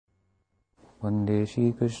Vande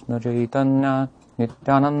Shri Krishna Chaitanya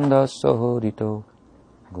Nityananda Sahodito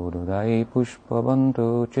Gurudai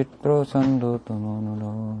Pushpavanto Chitra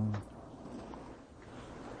Sandotamanulo.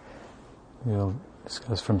 We'll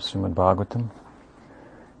discuss from Srimad Bhagavatam,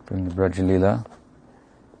 from the Braja Lila,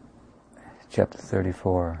 chapter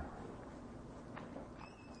 34.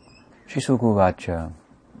 Shisukuvacha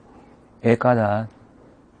Ekada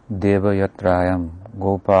Deva Yatrayam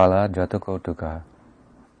Gopala Jatakotuka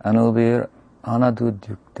Anubir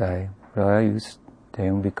Anadudyuktai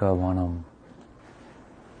Prayustem Vikavanam.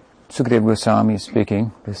 Sukadeva Goswami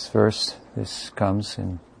speaking. This verse, this comes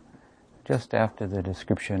in just after the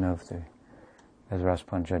description of the Ras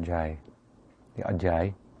Pancha Ajay. The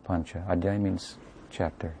Ajay Pancha. Ajay means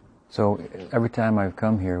chapter. So every time I've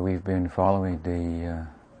come here, we've been following the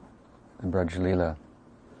Braj Lila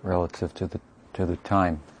relative to the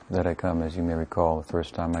time that I come. As you may recall, the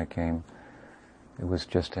first time I came, it was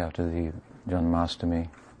just after the Janmashtami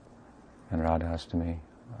and Radhastami,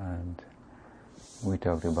 and we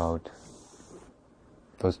talked about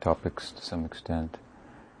those topics to some extent,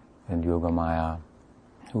 and Yogamaya,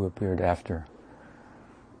 who appeared after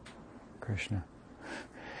Krishna.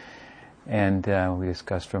 And we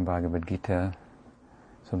discussed from Bhagavad Gita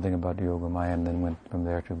something about Yogamaya, and then went from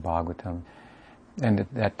there to Bhagavatam. And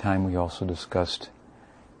at that time we also discussed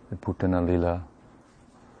the Putana Lila,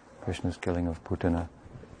 Krishna's killing of Putana.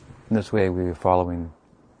 In this way we were following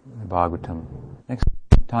the Bhagavatam. Next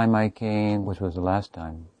time I came, which was the last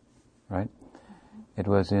time, right? It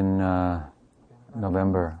was in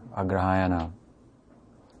November, Agrahayana,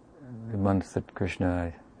 the month that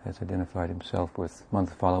Krishna has identified himself with,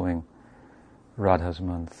 month following Radha's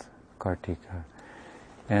month, Kartika.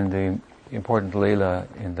 And the important Leela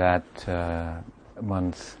in that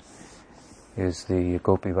month is the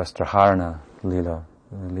Gopi Vastraharana Leela,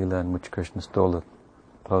 the Leela in which Krishna stole the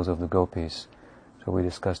clothes of the gopis. So we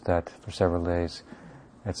discussed that for several days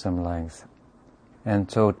at some length. And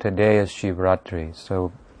so today is Sivaratri,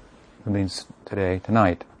 so it means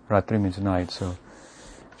tonight. Ratri means night, so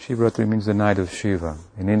Sivaratri means the night of Shiva.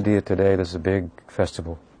 In India today there's a big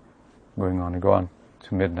festival going on. Go on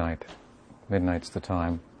to midnight. Midnight's the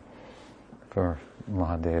time for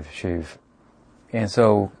Mahadev, Shiv. And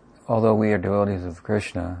so, although we are devotees of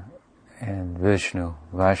Krishna and Vishnu,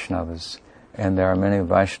 Vaishnavas, and there are many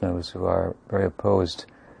Vaishnavas who are very opposed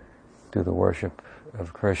to the worship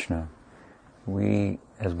of Krishna, we,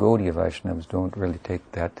 as Gaudiya Vaishnavas, don't really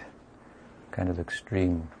take that kind of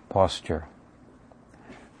extreme posture.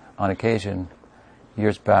 On occasion,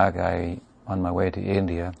 years back, on my way to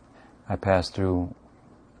India, I passed through,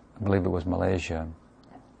 I believe it was Malaysia,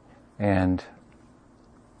 and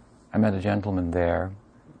I met a gentleman there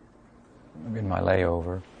in my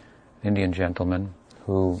layover, an Indian gentleman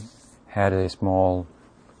who had a small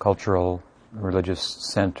cultural, religious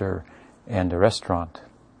center and a restaurant.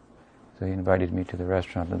 So he invited me to the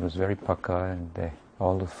restaurant. It was very pakka, and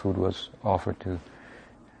all the food was offered to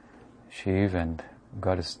Shiv and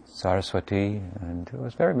Goddess Saraswati, and it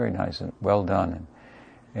was very, very nice and well done.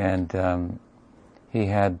 And he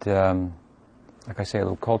had, like I say, a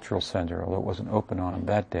little cultural center, although it wasn't open on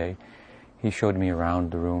that day. He showed me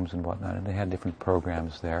around the rooms and whatnot, and they had different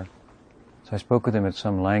programs there. So I spoke with him at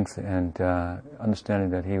some length, and understanding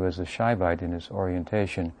that he was a Shaivite in his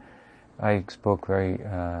orientation, I spoke very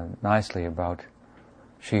nicely about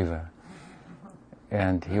Shiva.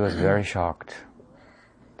 And he was very shocked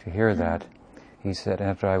to hear that. He said,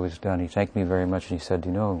 after I was done, he thanked me very much, and he said,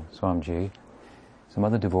 Swamiji, some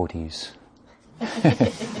other devotees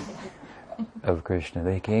of Krishna,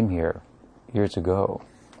 they came here years ago,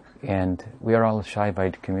 and we are all a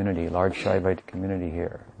Shaivite community, large Shaivite community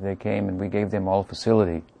here. They came and we gave them all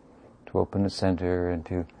facility to open the center and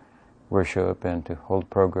to worship and to hold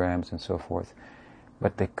programs and so forth.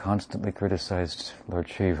 But they constantly criticized Lord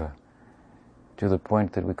Shiva to the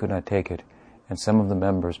point that we could not take it. And some of the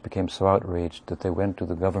members became so outraged that they went to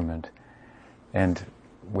the government and,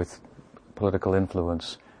 with political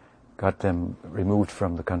influence, got them removed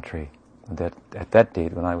from the country. That at that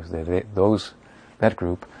date, when I was there, that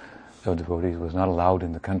group of devotees was not allowed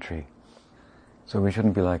in the country. So we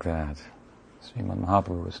shouldn't be like that. Srimad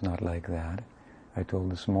Mahaprabhu was not like that. I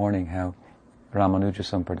told this morning how Ramanuja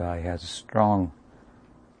Sampradaya has a strong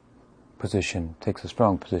position, takes a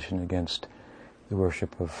strong position against the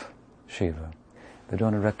worship of Shiva. They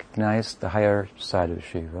don't recognize the higher side of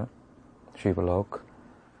Shiva, Shivalok,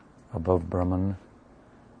 above Brahman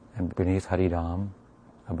and beneath Haridam,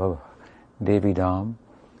 above Devi Dham,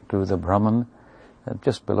 to the Brahman, and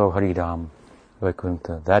just below Haridam,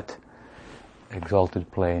 Vaikuntha, that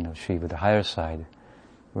exalted plane of Shiva, the higher side,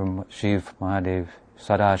 where Shiv, Mahadev,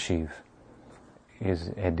 Sadashiv, is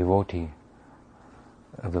a devotee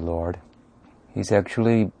of the Lord. He's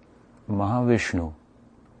actually Mahavishnu,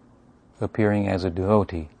 appearing as a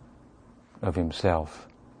devotee of himself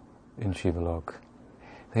in Shivalok.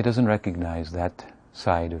 He doesn't recognize that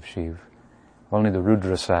side of Shiva, only the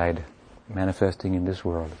Rudra side manifesting in this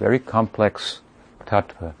world. Very complex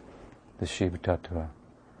tattva, the Shiva tattva.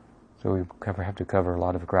 So we have to cover a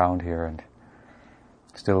lot of ground here, and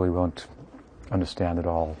still we won't understand it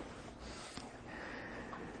all.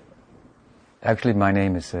 Actually, my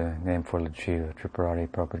name is a name for Lord Shiva. Tripurari,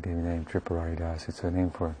 Prabhupada gave me the name Tripurari Das. It's a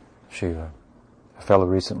name for Shiva. A fellow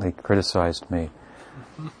recently criticized me.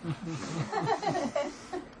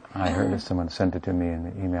 I heard that someone sent it to me in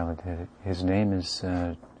the email. His name is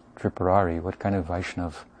Tripurari. What kind of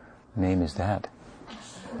Vaishnav name is that?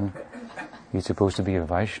 He's supposed to be a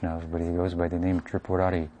Vaishnav, but he goes by the name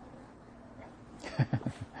Tripurari.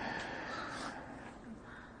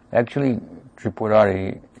 Actually,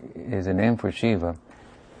 Tripurari is a name for Shiva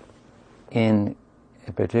in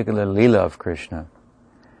a particular Leela of Krishna,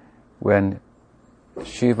 when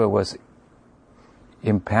Shiva was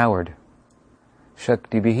empowered,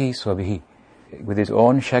 Shakti Bihi Swabihi, with his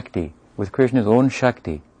own Shakti, with Krishna's own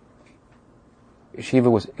Shakti. Shiva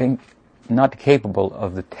was not capable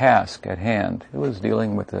of the task at hand. He was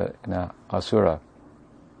dealing with an asura,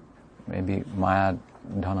 maybe Maya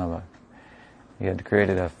Dhanava. He had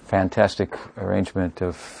created a fantastic arrangement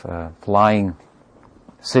of flying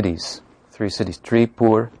cities, 3 cities.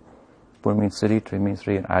 Pur means city, Tri means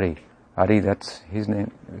 3, and Ari. Ari, that's his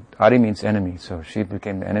name. Ari means enemy, so Shiva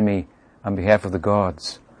became the enemy on behalf of the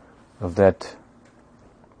gods of that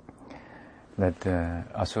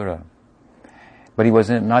asura. But he was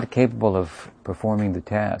not capable of performing the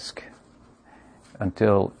task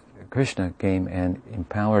until Krishna came and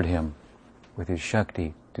empowered him with his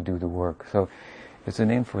Shakti to do the work. So it's a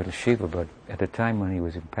name for the Shiva, but at the time when he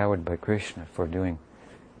was empowered by Krishna for doing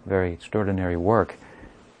very extraordinary work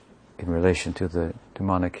in relation to the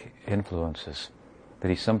demonic influences that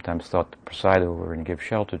he sometimes thought to preside over and give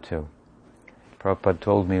shelter to. Prabhupada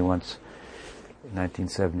told me once in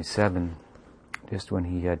 1977, just when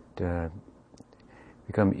he had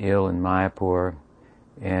become ill in Mayapur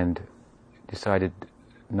and decided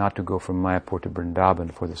not to go from Mayapur to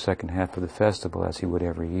Vrindavan for the second half of the festival as he would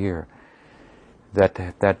every year. That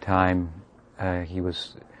at that time he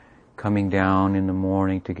was coming down in the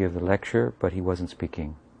morning to give the lecture, but he wasn't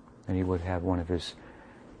speaking. And he would have one of his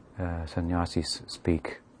sannyasis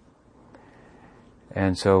speak.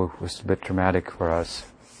 And so it was a bit traumatic for us.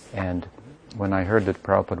 And when I heard that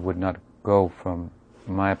Prabhupada would not go from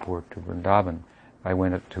Mayapur to Vrindavan, I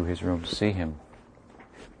went up to his room to see him.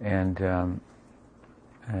 And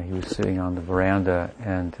he was sitting on the veranda,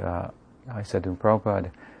 and I said to him,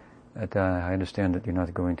 Prabhupada, I understand that you're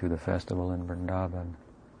not going to the festival in Vrindavan.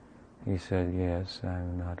 He said, yes,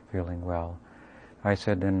 I'm not feeling well. I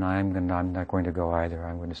said, then I'm not going to go either.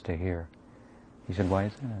 I'm going to stay here. He said, why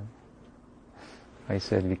is that? I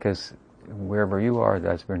said, because wherever you are,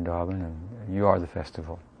 that's Vrindavan, and you are the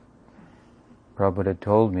festival. Prabhupada had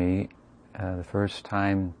told me the first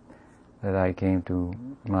time that I came to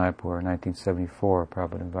Mayapur in 1974,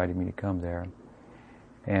 Prabhupada invited me to come there.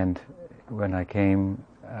 And when I came,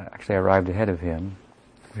 actually I arrived ahead of him.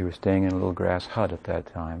 We were staying in a little grass hut at that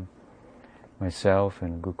time. Myself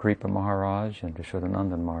and Gukripa Maharaj and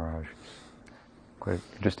Yashodanandan Maharaj. Quite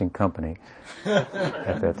interesting company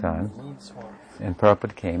at that time. And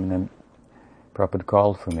Prabhupada came, and then Prabhupada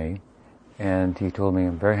called for me, and he told me,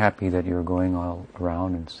 I'm very happy that you're going all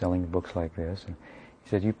around and selling books like this. And he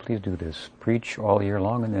said, you please do this. Preach all year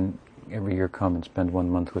long, and then every year come and spend 1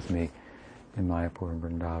 month with me in Mayapur and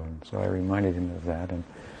Vrindavan. So I reminded him of that, and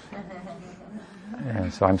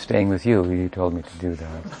so I'm staying with you. You told me to do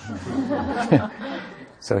that.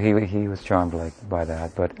 So he was charmed by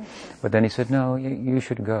that. But then he said, no, you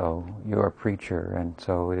should go. You're a preacher, and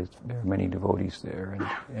so there are many devotees there,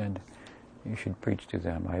 and you should preach to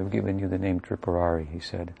them. I have given you the name Tripurari, he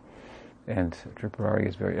said. And Tripurari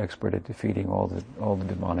is very expert at defeating all the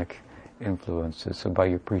demonic influences. So by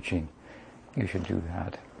your preaching, you should do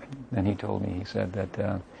that. And he told me, he said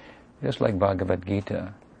that just like Bhagavad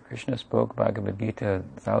Gita, Krishna spoke Bhagavad Gita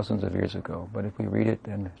thousands of years ago, but if we read it,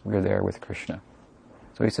 then we're there with Krishna.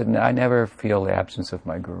 So he said, I never feel the absence of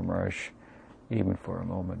my Guru Maharaj, even for a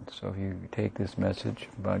moment. So if you take this message,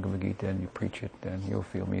 Bhagavad Gita, and you preach it, then you'll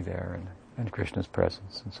feel me there, and Krishna's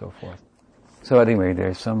presence, and so forth. So anyway,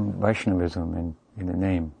 there's some Vaishnavism in the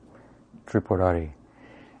name, Tripurari.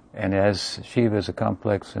 And as Shiva is a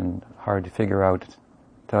complex and hard to figure out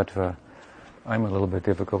tattva, I'm a little bit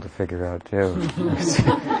difficult to figure out too.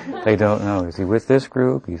 They don't know. Is he with this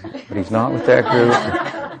group? But he's not with that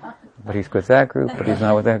group. But he's with that group, but he's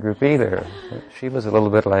not with that group either. She was a little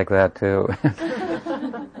bit like that too.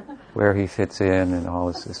 Where he fits in and all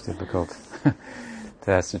is difficult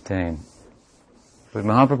to ascertain. But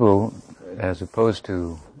Mahaprabhu, as opposed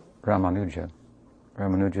to Ramanuja,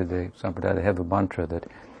 the Sampradaya, they have a mantra that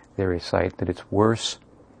they recite that it's worse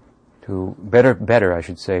better, I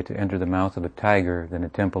should say, to enter the mouth of a tiger than a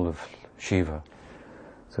temple of Shiva.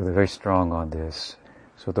 So they're very strong on this.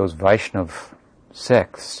 So those Vaishnav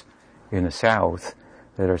sects in the south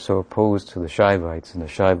that are so opposed to the Shaivites, and the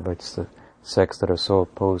Shaivites, the sects that are so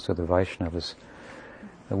opposed to the Vaishnavas,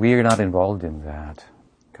 we are not involved in that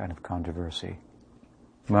kind of controversy.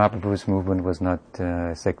 Mahaprabhu's movement was not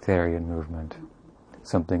a sectarian movement,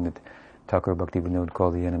 something that Thakur Bhaktivinoda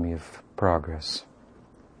called the enemy of progress.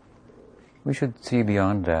 We should see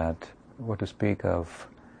beyond that what to speak of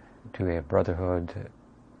to a brotherhood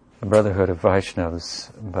of Vaishnavas,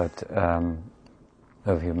 but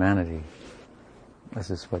of humanity. This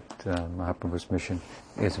is what Mahaprabhu's mission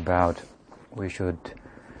is about. We should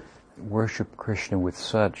worship Krishna with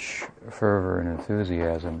such fervor and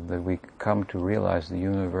enthusiasm that we come to realize the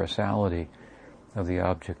universality of the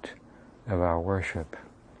object of our worship,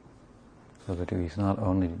 so that he's not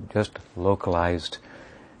only just localized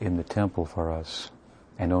in the temple for us,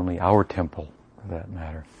 and only our temple, for that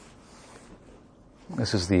matter.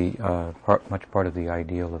 This is the much part of the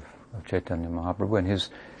ideal of Chaitanya Mahaprabhu, and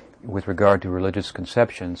with regard to religious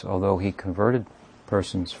conceptions, although he converted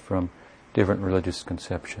persons from different religious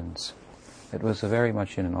conceptions, it was very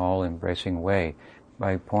much in an all-embracing way,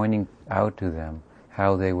 by pointing out to them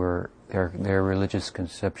how their religious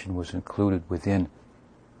conception was included within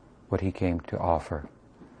what he came to offer.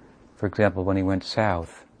 For example, when he went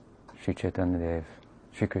south, Sri Chaitanya Dev,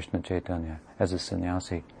 Sri Krishna Chaitanya, as a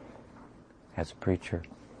sannyasi, as a preacher,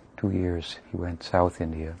 2 years he went South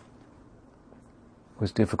India. It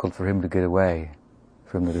was difficult for him to get away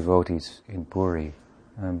from the devotees in Puri,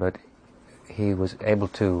 but he was able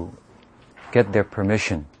to get their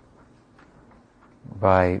permission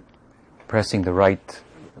by pressing the right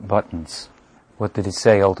buttons. What did he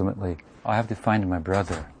say ultimately? I have to find my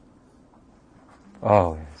brother.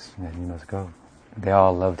 Oh, yes, you must go. They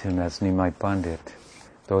all loved him as Nimai Pandit,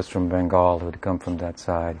 those from Bengal who had come from that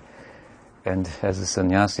side. And as a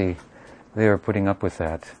sannyasi, they were putting up with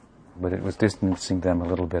that, but it was distancing them a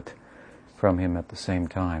little bit from him at the same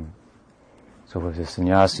time. So as a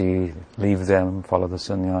sannyasi, leave them, follow the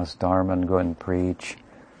sannyas dharma and go and preach.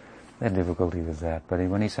 They had difficulty with that. But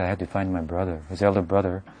when he said, I had to find my brother, his elder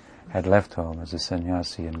brother had left home as a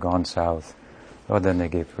sannyasi and gone south. Oh, then they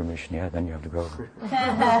gave permission. Yeah, then you have to go.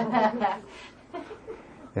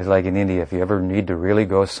 It's like in India, if you ever need to really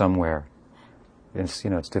go somewhere, it's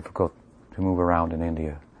difficult to move around in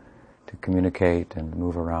India. To communicate and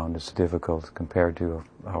move around is difficult compared to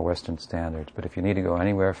our Western standards. But if you need to go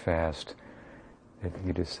anywhere fast,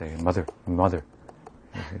 you just say, mother.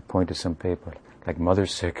 You point to some paper, like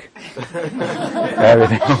mother's sick.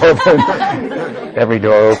 Everything open. Every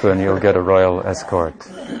door open, you'll get a royal escort.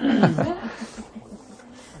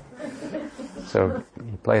 So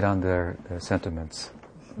he played on their sentiments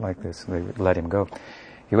like this. They let him go.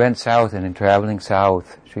 He went south, and in traveling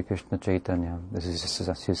south, Sri Krishna Chaitanya, this is his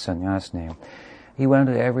sannyas name, he went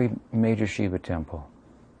to every major Shiva temple.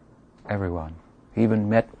 Everyone. He even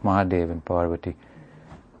met Mahadev and Parvati,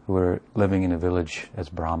 who were living in a village as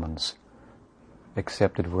Brahmins,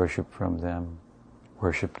 accepted worship from them,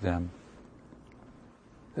 worshipped them.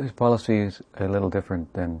 His policy is a little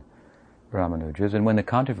different than Ramanuja's, and when the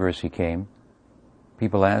controversy came,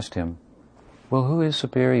 people asked him, well, who is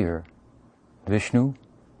superior, Vishnu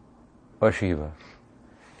or Shiva?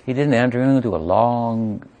 He didn't enter into a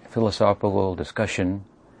long philosophical discussion.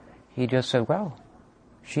 He just said, well,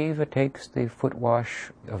 Shiva takes the foot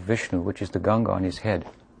wash of Vishnu, which is the Ganga on his head.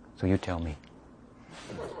 So you tell me.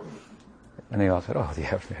 And they all said, oh,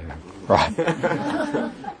 yeah,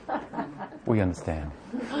 right. We understand.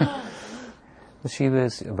 Shiva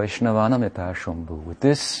is Vaishnavanam eta Shambhu. With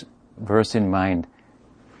this verse in mind,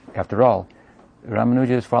 after all,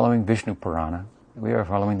 Ramanuja is following Vishnu Purana. We are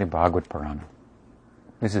following the Bhagavad Purana.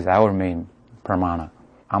 This is our main pramana.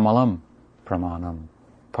 Amalam pramanam.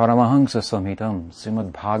 Paramahansa samhitam.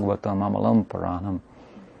 Srimad Bhagavatam amalam puranam.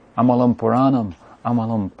 Amalam puranam.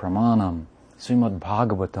 Amalam pramanam. Srimad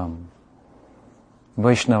Bhagavatam.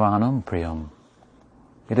 Vaishnavanam priyam.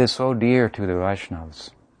 It is so dear to the Vaishnavas.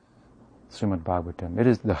 Srimad Bhagavatam. It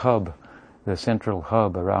is the hub, the central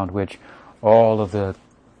hub around which all of the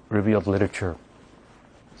revealed literature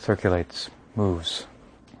circulates, moves.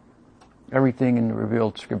 Everything in the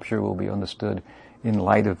revealed scripture will be understood in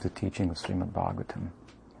light of the teaching of Srimad Bhagavatam.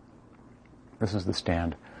 This is the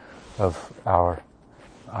stand of our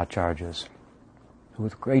acharyas.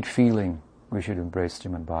 With great feeling, we should embrace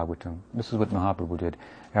Srimad Bhagavatam. This is what Mahaprabhu did.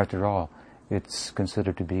 After all, it's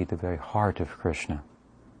considered to be the very heart of Krishna.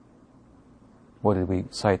 What did we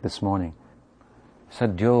cite this morning?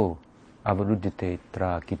 Sadhyo avarudhyate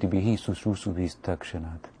tra kitibihi susrusuvis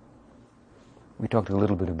takshanat. We talked a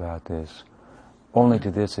little bit about this, only to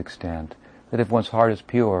this extent, that if one's heart is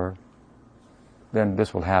pure, then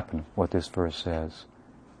this will happen, what this verse says.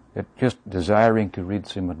 That just desiring to read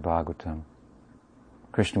Srimad Bhagavatam,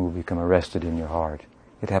 Krishna will become arrested in your heart.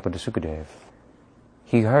 It happened to Sukadeva.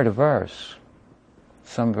 He heard a verse,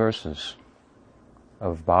 some verses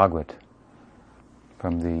of Bhagavat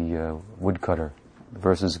from the woodcutter, the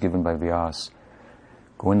verses given by Vyas.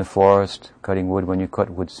 Go in the forest, cutting wood. When you cut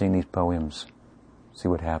wood, sing these poems. See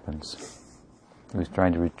what happens. He was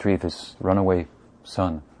trying to retrieve his runaway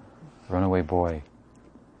son, runaway boy.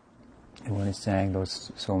 And when he sang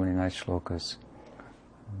those so many nice shlokas,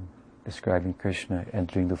 describing Krishna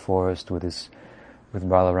entering the forest with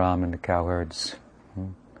Balaram and the cowherds,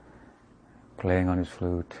 playing on his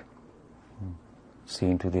flute,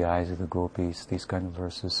 seeing to the eyes of the gopis, these kind of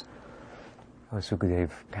verses.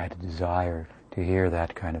 Sukadeva had a desire to hear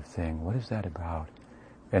that kind of thing. What is that about?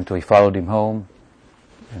 Until he followed him home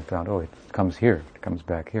and found, it comes here, it comes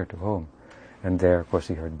back here to home. And there, of course,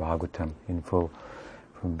 he heard Bhagavatam in full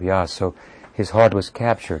from Vyas. So his heart was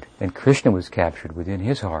captured, and Krishna was captured within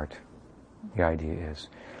his heart, the idea is.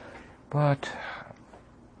 But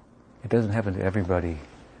it doesn't happen to everybody,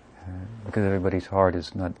 because everybody's heart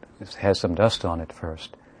has some dust on it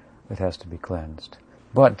first. It has to be cleansed.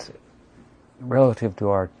 But relative to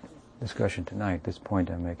our discussion tonight, this point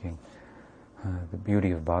I'm making, the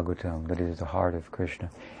beauty of Bhagavatam, that it is the heart of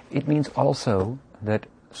Krishna. It means also that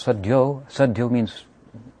sadhyo means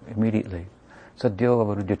immediately. Sadhyo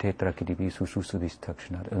avarudhyate trakitibi susrusuvis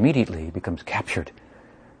takshanat. Immediately he becomes captured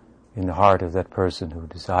in the heart of that person who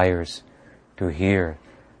desires to hear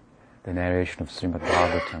the narration of Srimad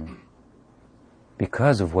Bhagavatam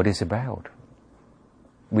because of what it's about.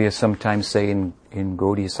 We sometimes say in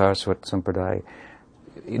Gaudiya Saraswat Sampradaya,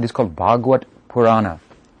 it is called Bhagavat Purana.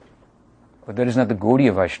 But that is not the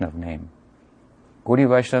Gaudiya Vaishnava name. Gaudiya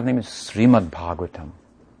Vaishnava name is Srimad Bhagavatam.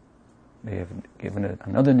 They have given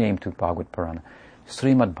another name to Bhagavat Purana,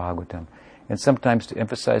 Srimad Bhagavatam. And sometimes to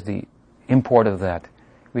emphasize the import of that,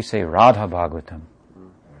 we say Radha Bhagavatam,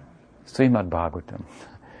 Srimad Bhagavatam,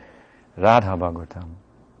 Radha Bhagavatam.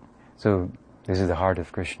 So this is the heart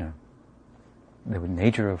of Krishna, the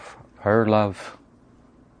nature of her love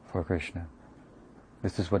for Krishna.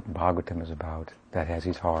 This is what Bhagavatam is about. That has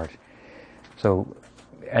his heart. So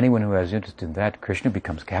anyone who has interest in that, Krishna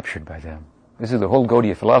becomes captured by them. This is the whole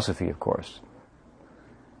Gaudiya philosophy, of course.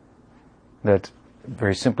 That,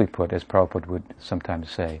 very simply put, as Prabhupada would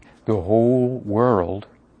sometimes say, the whole world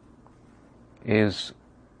is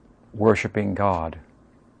worshipping God.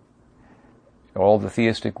 All the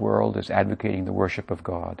theistic world is advocating the worship of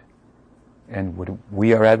God. And what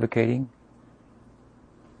we are advocating?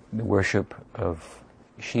 The worship of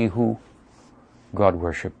she who God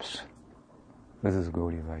worships. This is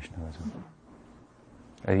Gaudiya Vaishnavism.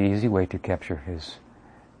 An easy way to capture his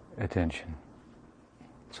attention.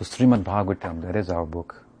 So Srimad Bhagavatam, that is our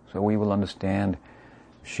book. So we will understand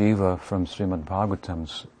Shiva from Srimad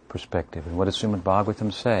Bhagavatam's perspective. And what does Srimad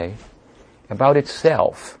Bhagavatam say about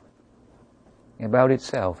itself? About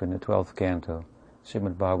itself in the 12th canto.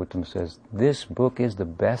 Srimad Bhagavatam says, this book is the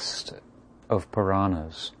best of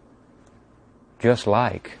Puranas. Just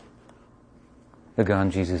like the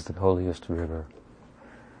Ganges is the holiest river.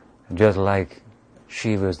 Just like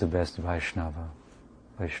Shiva is the best Vaishnava.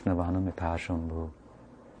 Vaishnavanam itashambhu.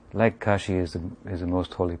 Like Kashi is the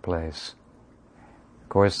most holy place. Of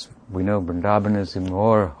course, we know Vrindavan is the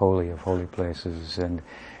more holy of holy places, and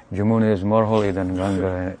Jamuna is more holy than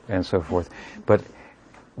Ganga, and so forth. But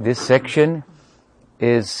this section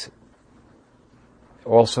is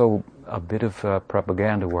also a bit of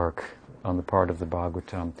propaganda work on the part of the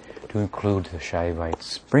Bhagavatam to include the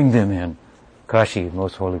Shaivites. Bring them in. Kashi,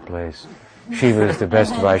 most holy place. Shiva is the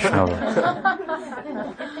best Vaishnava.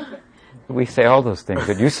 We say all those things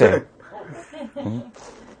that you say.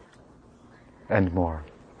 And more.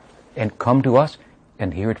 And come to us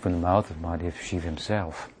and hear it from the mouth of Mahadev Shiva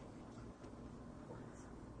himself.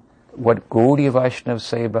 What Gaudiya Vaishnavas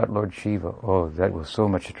say about Lord Shiva, that will so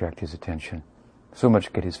much attract his attention. So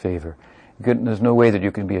much get his favor. There's no way that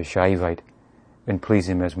you can be a Shaivite and please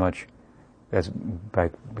him as much as by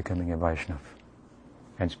becoming a Vaishnava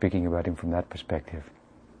and speaking about him from that perspective.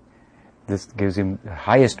 This gives him the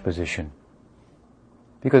highest position.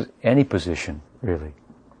 Because any position, really,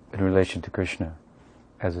 in relation to Krishna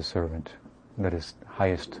as a servant, that is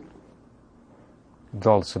highest. It's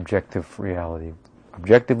all subjective reality.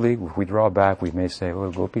 Objectively, if we draw back, we may say, oh,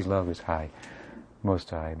 Gopi's love is high,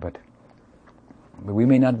 most high, but we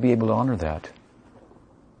may not be able to honor that.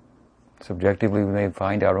 Subjectively, we may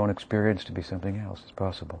find our own experience to be something else. It's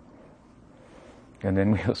possible. And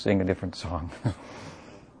then we'll sing a different song.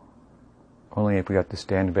 Only if we have to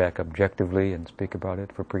stand back objectively and speak about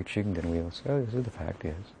it for preaching, then we'll say, oh, this is the fact,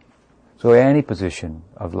 yes. So any position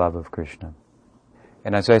of love of Krishna.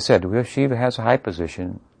 And as I said, Shiva has a high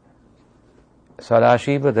position.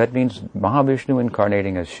 Sadashiva, that means Mahavishnu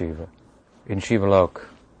incarnating as Shiva in Shivalok.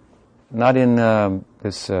 Not in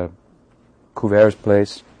this Kuber's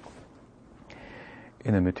place,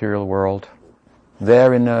 in the material world.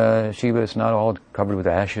 There in Shiva, it's not all covered with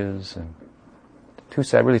ashes. And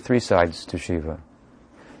really three sides to Shiva.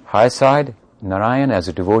 High side, Narayan as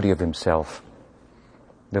a devotee of himself.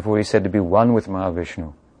 Therefore he's said to be one with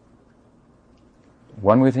Mahavishnu.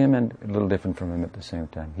 One with him and a little different from him at the same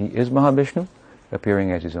time. He is Mahavishnu,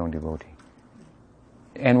 appearing as his own devotee.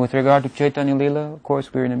 And with regard to Chaitanya Lila, of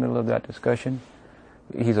course, we're in the middle of that discussion.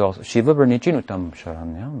 He's also Shiva Varnichinutam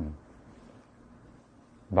Sharanyam.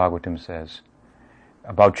 Bhagavatam says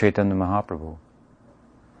about Chaitanya Mahaprabhu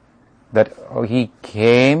that he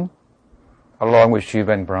came along with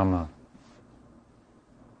Shiva and Brahma.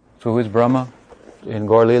 So who is Brahma in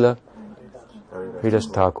Gaur Lila? Haridas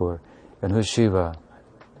Thakur. And who's Shiva?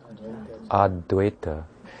 Advaita.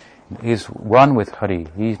 He's one with Hari.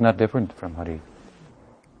 He's not different from Hari.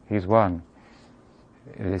 He's one.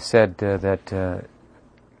 It is said that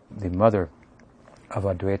the mother of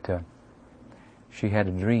Advaita, she had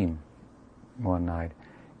a dream one night.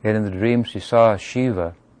 And in the dream she saw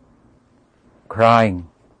Shiva crying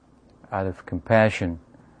out of compassion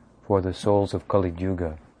for the souls of Kali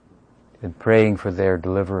Yuga and praying for their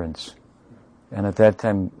deliverance. And at that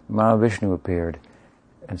time Mahavishnu appeared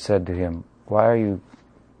and said to him, why are you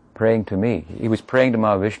praying to me? He was praying to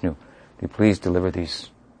Mahavishnu to please deliver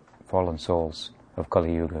these fallen souls of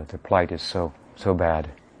Kali Yuga. Their plight is so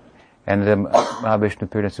bad. And then Mahavishnu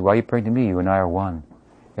appeared and said, why are you praying to me? You and I are one.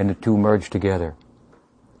 And the two merged together.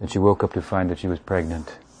 And she woke up to find that she was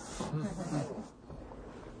pregnant.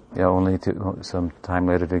 Only some time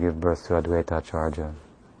later to give birth to Advaita Acharya.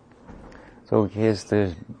 So here's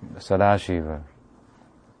the Sadashiva,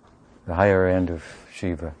 the higher end of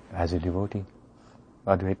Shiva as a devotee.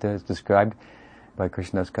 Advaita is described by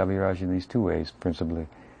Krishnadas Kaviraj in these two ways, principally.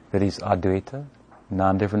 That he's Advaita,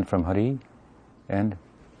 non-different from Hari, and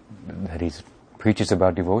that he preaches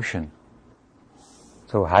about devotion.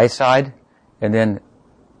 So high side, and then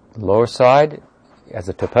lower side, as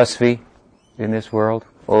a tapasvi in this world,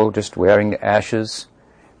 just wearing the ashes,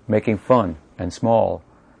 making fun and small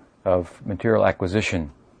of material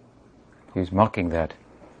acquisition. He's mocking that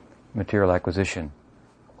material acquisition,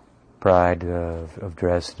 pride of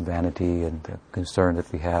dress and vanity and the concern that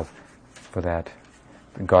we have for that.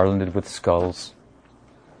 Garlanded with skulls,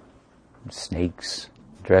 snakes,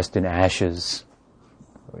 dressed in ashes.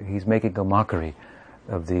 He's making a mockery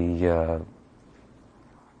of the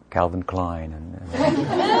Calvin Klein and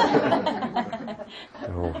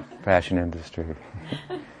the whole fashion industry.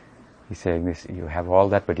 He's saying this, you have all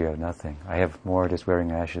that, but you have nothing. I have more, just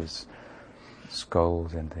wearing ashes,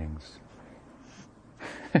 skulls and things.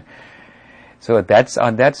 So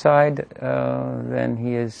on that side, then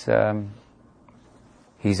he is,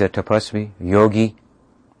 he's a tapasvi, yogi,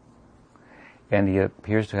 and he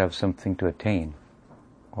appears to have something to attain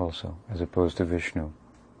also, as opposed to Vishnu.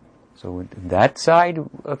 So that side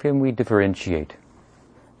of him we differentiate,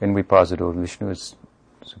 and we posit, Vishnu is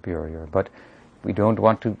superior. But we don't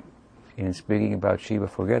want to, in speaking about Shiva,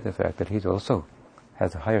 forget the fact that he also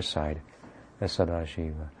has a higher side as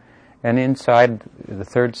Sadashiva. And inside, the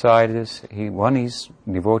third side is, he's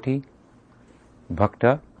devotee,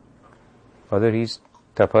 bhakta, other he's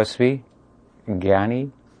tapasvi,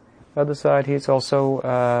 jnani. Other side, he's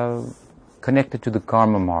also connected to the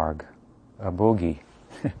karma marg, a bhogi,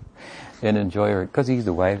 an enjoyer, because he's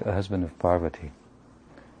the husband of Parvati,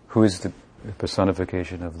 who is the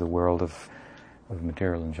personification of the world of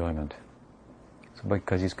material enjoyment. So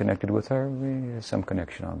because he's connected with her, he has some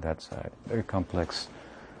connection on that side. Very complex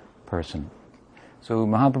person. So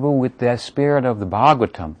Mahaprabhu, with the spirit of the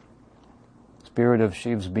Bhagavatam, spirit of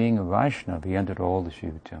Shiva's being a Vaishnava, he entered all the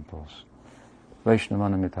Shiva temples.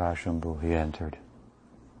 Vaishnavanamita he entered.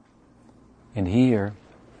 And here,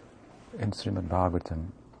 in Srimad Bhagavatam,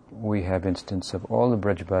 we have instance of all the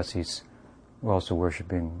Brajbasis also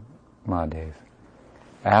worshipping Mahadev.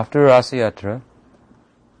 After Rasayatra,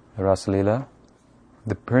 Rasalila,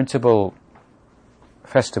 the principal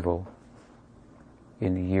festival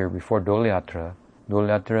in the year before Dolyatra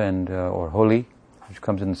and or Holi, which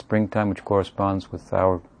comes in the springtime, which corresponds with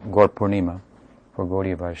our Gaur Purnima for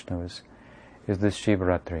Gaudiya Vaishnavas, is this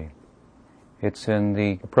Sivaratri. It's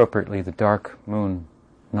in appropriately the dark moon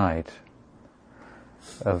night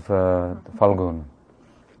of Falgun.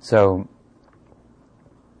 So,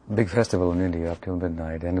 big festival in India up till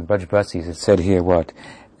midnight. And in Brajbasis it's said here what?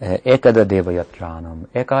 Ekada Deva Yatranam.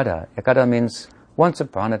 Ekada means once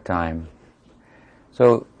upon a time.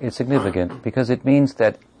 So it's significant because it means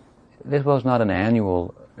that this was not an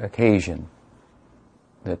annual occasion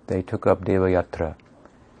that they took up Deva Yatra.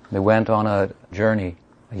 They went on a journey,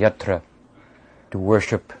 a yatra, to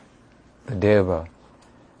worship the Deva.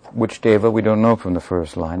 Which Deva we don't know from the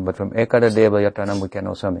first line, but from Ekada Deva Yatranam we can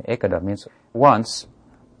know something. Ekada means once,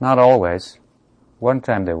 not always. One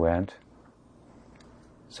time they went.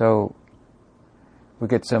 So we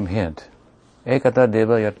get some hint. Ekada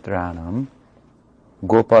Deva Yatranam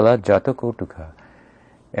Gopala Jatakotuka.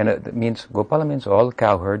 And it means, Gopala means all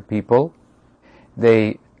cowherd people.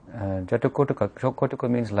 They, Jatakotuka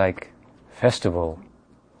means like festival.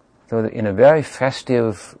 So in a very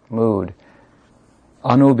festive mood,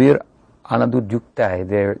 Anubir Anaduduktai,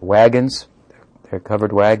 their wagons, their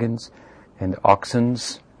covered wagons, and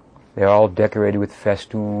oxens, they're all decorated with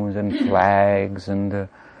festoons and flags and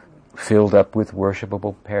filled up with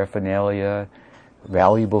worshipable paraphernalia,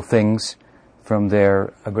 valuable things from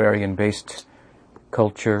their agrarian-based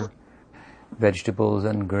culture, vegetables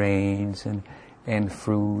and grains and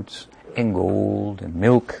fruits and gold and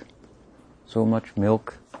milk, so much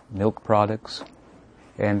milk products.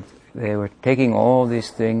 And they were taking all these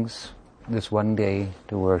things this one day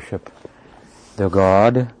to worship the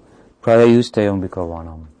god Prayayuste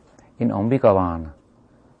Ambikavanam. In Ambikavan.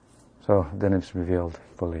 So then it's revealed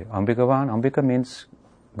fully. Ambika means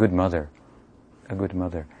good mother, a good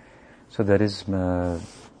mother. So that is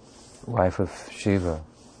wife of Shiva,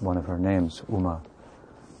 one of her names, Uma,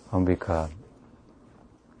 Ambika.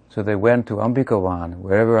 So they went to Ambikavan.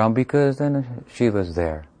 Wherever Ambika is, then Shiva's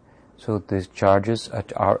there. So these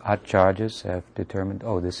Acharya's have determined,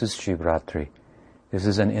 this is Sivaratri. This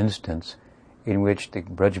is an instance in which the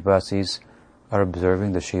Brajbasis are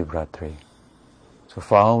observing the Sivaratri. So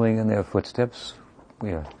following in their footsteps,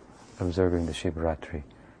 we are observing the Sivaratri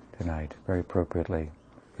tonight, very appropriately.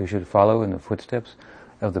 We should follow in the footsteps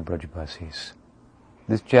of the Brajbasis.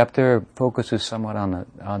 This chapter focuses somewhat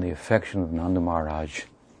on the affection of Nanda Maharaj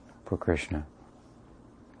for Krishna.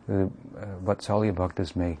 Vatsalya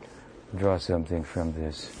Bhaktas may draw something from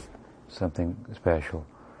this, something special.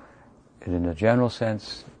 And in a general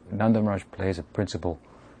sense, Nanda Maharaj plays a principal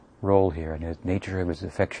role here, and the nature of his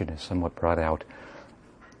affection is somewhat brought out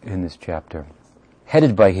in this chapter.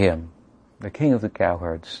 Headed by him, the king of the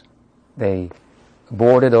cowherds, they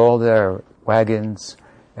boarded all their wagons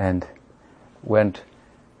and went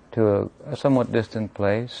to a somewhat distant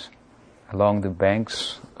place along the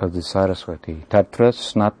banks of the Saraswati. Tatra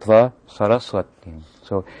Snatva Saraswati.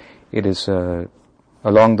 So it is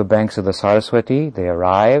along the banks of the Saraswati they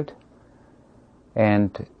arrived,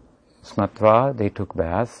 and Snatva, they took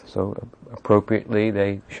bath. So appropriately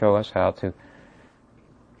they show us how to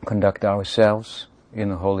conduct ourselves in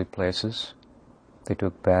the holy places. They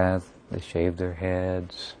took bath, they shaved their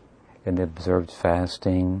heads, and they observed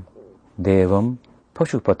fasting. Devam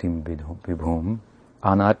Pashupatim Vibhum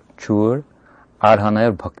Anachur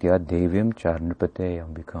Arhanayar Bhaktya Devyam Charnapate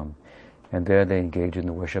Ambikam. And there they engage in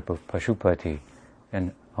the worship of Pashupati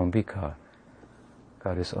and Ambika.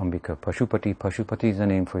 Goddess Ambika. Pashupati is the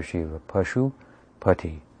name for Shiva.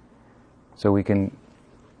 Pashupati. So we can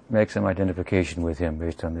make some identification with him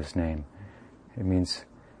based on this name. It means,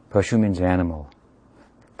 Pashu means animal.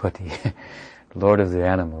 Pati, Lord of the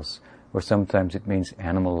animals. Or sometimes it means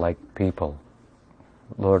animal-like people.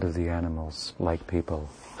 Lord of the animals, like people.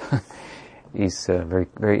 He's very,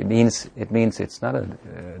 very. It means it's not a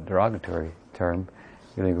derogatory term.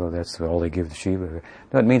 You think, that's all they give to Shiva.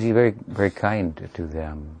 No, it means he's very, very kind to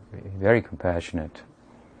them, very compassionate,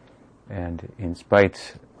 and in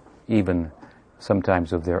spite, even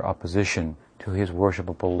sometimes of their opposition to his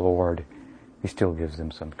worshipable Lord, he still gives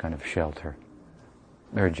them some kind of shelter.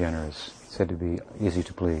 Very generous, said to be easy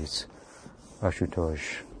to please.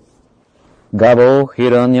 Ashutosh. Gabo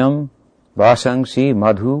Hiranyam Vasangsi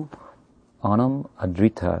Madhu Anam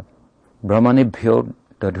Adrita Brahmanibhyo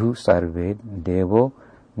Dadhu Sarved Devo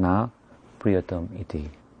Na Priyatam Iti.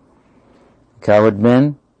 Cowherd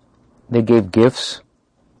men, they gave gifts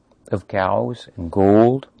of cows and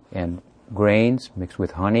gold and grains mixed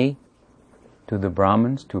with honey to the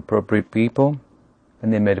Brahmins, to appropriate people,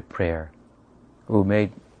 and they made a prayer. Oh, may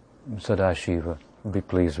Sadashiva be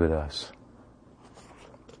pleased with us.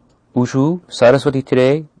 Ushu Saraswati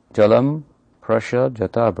Tire Jalam Prasha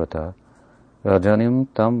Jatabrata Rajanim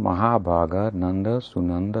Tam Mahabhaga Nanda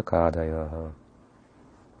Sunanda Kadaya.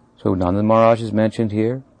 So Nanda Maharaj is mentioned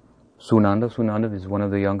here. Sunanda is one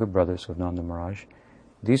of the younger brothers of Nanda Maharaj.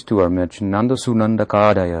 These two are mentioned. Nanda Sunanda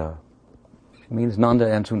Kadaya. It means Nanda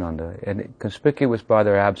and Sunanda. And conspicuous by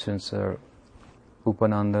their absence are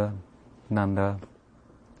Upananda, Nanda,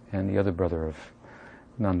 and the other brother of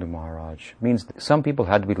Nanda Maharaj. It means some people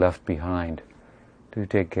had to be left behind to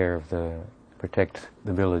take care of protect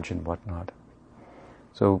the village and whatnot.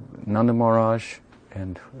 So Nanda Maharaj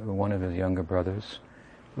and one of his younger brothers,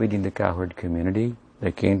 leading the cowherd community,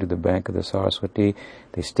 they came to the bank of the Saraswati.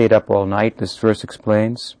 They stayed up all night, this verse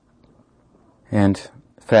explains, and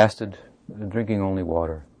fasted, drinking only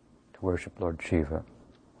water to worship Lord Shiva.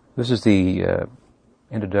 This is the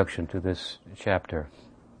introduction to this chapter,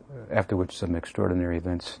 after which some extraordinary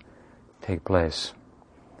events take place.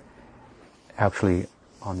 Actually,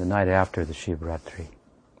 on the night after the Sivaratri.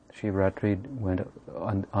 Sivaratri went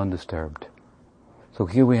undisturbed. So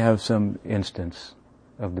here we have some instance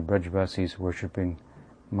of the Brajvasis worshipping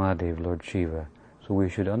Mahadev, Lord Shiva. So we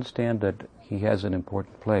should understand that he has an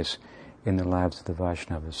important place in the lives of the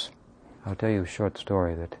Vaishnavas. I'll tell you a short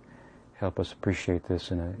story that help us appreciate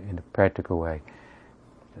this in a practical way.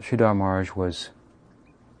 Sridhar Maharaj was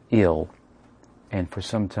ill, and for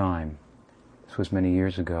some time, this was many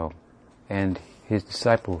years ago, and his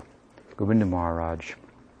disciple, Govinda Maharaj,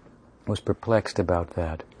 was perplexed about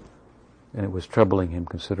that, and it was troubling him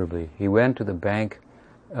considerably. He went to the bank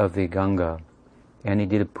of the Ganga, and he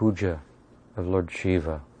did a puja of Lord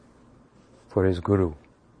Shiva for his guru,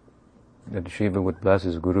 that Shiva would bless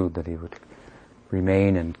his guru, that he would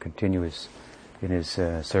remain and continue in his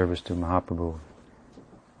service to Mahaprabhu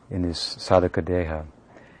in his sadhaka deha.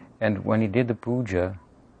 And when he did the puja,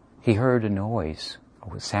 he heard a noise,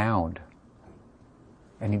 a sound,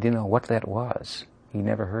 and he didn't know what that was. He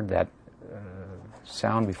never heard that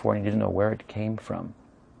sound before, and he didn't know where it came from.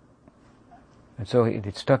 And so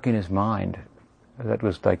it stuck in his mind. That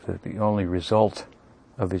was like the only result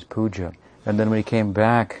of his puja. And then when he came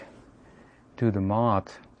back to the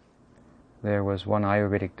Math, there was one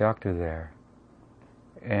Ayurvedic doctor there.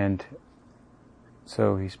 And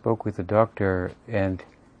so he spoke with the doctor, and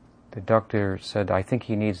the doctor said, I think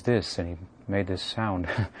he needs this, and he made this sound,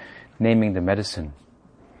 naming the medicine.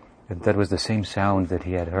 And that was the same sound that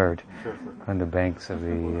he had heard on the banks of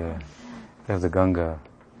the Ganga.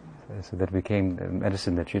 So that became the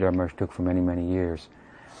medicine that Sridhar Maharaj took for many, many years.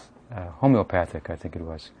 Homeopathic, I think it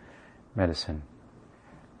was, medicine.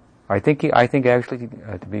 I think actually,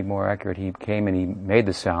 to be more accurate, he came and he made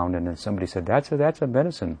the sound, and then somebody said, that's a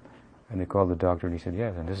medicine. And they called the doctor, and he said,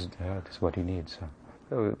 yes, and this is what he needs.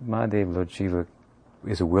 So Mahadev, Lord Shiva,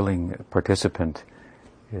 is a willing participant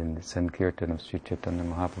in the Sankirtan of Sri Chaitanya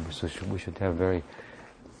Mahaprabhu, so we should have very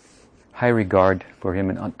high regard for him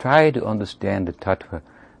and try to understand the tattva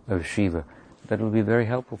of Shiva. That will be very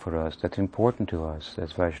helpful for us. That's important to us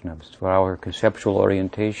as Vaishnavas, for our conceptual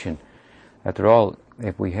orientation. After all,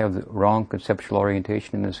 if we have the wrong conceptual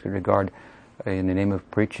orientation in this regard, in the name of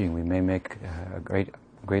preaching, we may make a great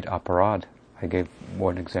aparad. I gave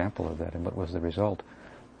one example of that, and what was the result?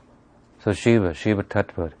 So Shiva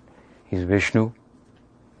Tattva, he's Vishnu,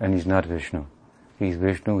 and he's not Vishnu. He's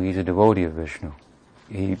Vishnu, he's a devotee of Vishnu.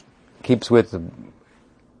 He keeps with the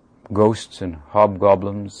ghosts and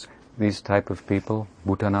hobgoblins, these type of people,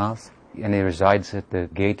 Bhutanath, and he resides at the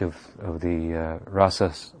gate of the Rasa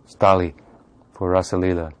Stali for Rasa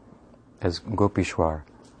Lila as Gopishwar.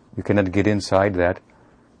 You cannot get inside that.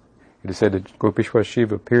 It is said that Gopishwar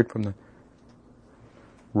Shiva appeared from the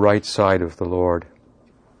right side of the Lord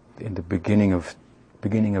in the beginning of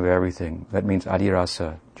everything. That means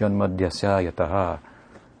Adirasa, Janmadhyasya Yataha,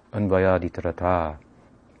 Anvayaditarata.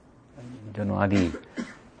 Janmadi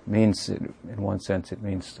means, in one sense, it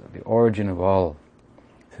means the origin of all,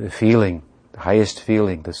 the feeling, the highest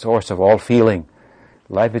feeling, the source of all feeling.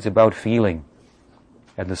 Life is about feeling.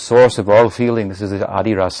 And the source of all feeling, this is the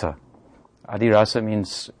Adirasa. Adirasa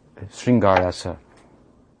means Sringarasa.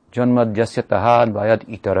 Janmadhyasya Vayad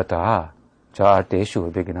Itarataha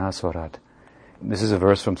Charteshu Vignaswarat. This is a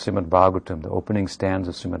verse from Srimad Bhagavatam, the opening stanza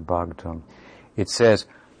of Srimad Bhagavatam. It says,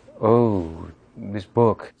 this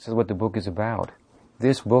is what the book is about.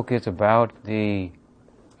 This book is about the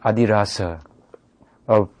Adirasa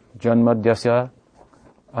of Janmadhyasya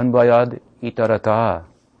Anvayad Itarata.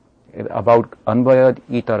 About Anvayad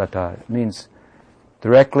Itarata. It means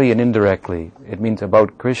directly and indirectly. It means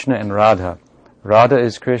about Krishna and Radha. Radha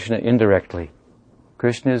is Krishna indirectly.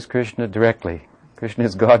 Krishna is Krishna directly. Krishna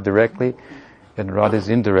is God directly, and Radha is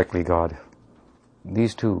indirectly God.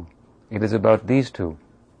 These two. It is about these two.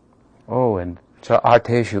 Oh, and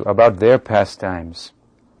Arteshu, about their pastimes.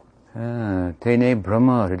 Tene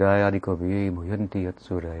Brahma Hridayadikavi Bhuyanti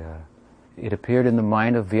Yatsuraya. It appeared in the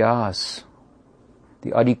mind of Vyas,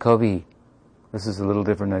 the Adikavi. This is a little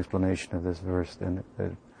different explanation of this verse than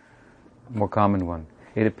the more common one.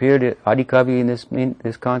 It appeared, Adikavi in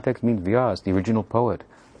this context means Vyas, the original poet,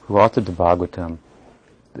 who authored the Bhagavatam.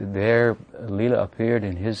 Their Leela appeared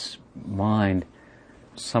in his mind.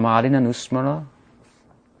 Samadhina Nusmara.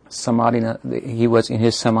 Samadhina, he was in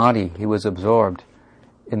his samadhi, he was absorbed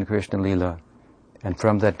in Krishna Leela. And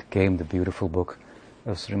from that came the beautiful book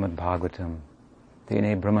of Srimad Bhagavatam.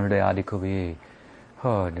 Tene Brahma Hridayadikavi.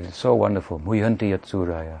 Oh, it is so wonderful. Muyanti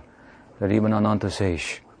Yatsuraya. That even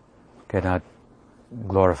Anantasesh cannot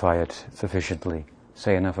glorify it sufficiently,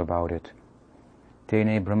 say enough about it.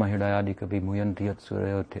 Tene Brahma Hridayadikavi Muyanti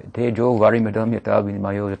Yatsuraya. Tejo Varimidam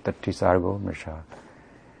Yatavinmayo Yatatti Sargo Mrisha.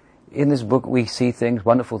 In this book we see things,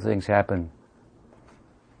 wonderful things happen.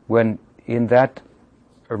 When in that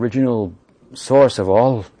original source of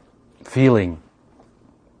all feeling,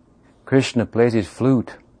 Krishna plays his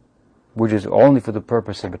flute, which is only for the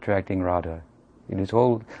purpose of attracting Radha. In his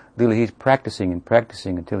whole Leela, he's practicing and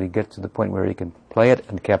practicing until he gets to the point where he can play it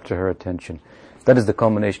and capture her attention. That is the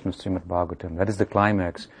culmination of Srimad Bhagavatam. That is the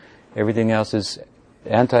climax. Everything else is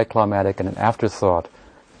anticlimactic and an afterthought,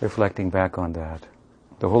 reflecting back on that.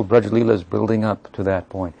 The whole Braj Leela is building up to that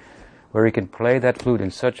point, where he can play that flute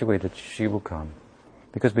in such a way that she will come.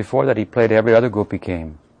 Because before that he played every other gopi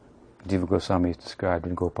came. Jiva Goswami is described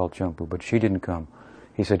in Gopal Champu, but she didn't come.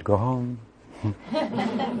 He said, go home.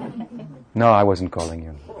 No, I wasn't calling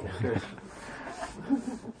you.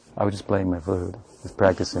 I was just playing my flute, just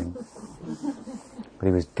practicing. But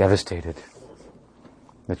he was devastated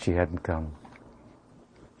that she hadn't come.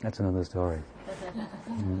 That's another story.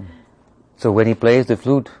 So when he plays the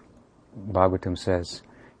flute, Bhagavatam says,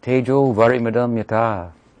 Tejo Varimadam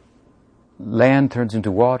Yata. Land turns into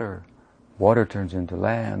water. Water turns into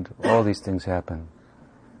land. All these things happen.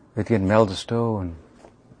 It can melt a stone.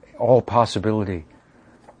 All possibility.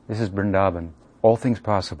 This is Vrindavan. All things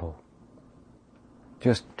possible.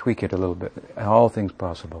 Just tweak it a little bit. All things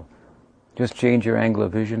possible. Just change your angle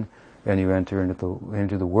of vision, and you enter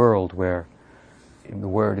into the world where the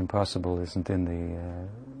word impossible isn't in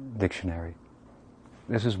the dictionary.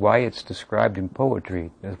 This is why it's described in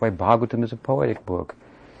poetry. That's why Bhagavatam is a poetic book.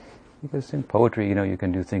 Because in poetry, you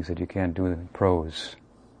can do things that you can't do in prose.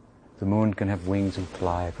 The moon can have wings and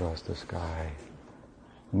fly across the sky.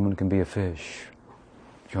 The moon can be a fish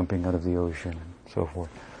jumping out of the ocean and so forth.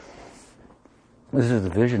 This is the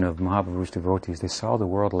vision of Mahaprabhu's devotees. They saw the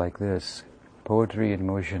world like this, poetry in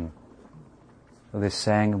motion. So they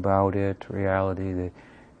sang about it, reality.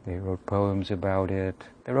 They wrote poems about it.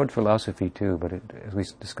 They wrote philosophy too, but as we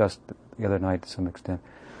discussed the other night to some extent,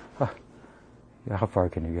 how far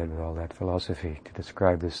can you get with all that philosophy to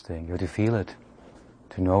describe this thing? You have to feel it,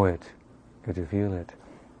 to know it. You have to feel it.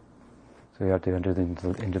 So you have to enter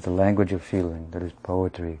into the language of feeling. That is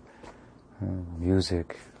poetry,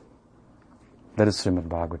 music. That is Srimad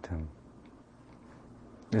Bhagavatam.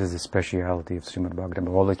 This is the speciality of Srimad Bhagavatam,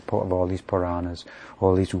 of all these Puranas,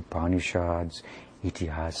 all these Upanishads,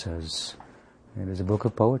 Itihasas. It is a book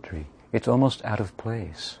of poetry. It's almost out of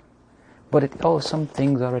place. But some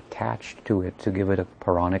things are attached to it to give it a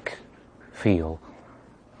Puranic feel,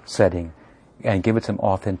 setting, and give it some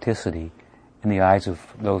authenticity in the eyes of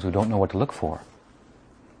those who don't know what to look for.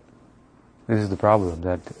 This is the problem,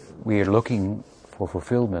 that we are looking for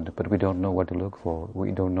fulfillment, but we don't know what to look for.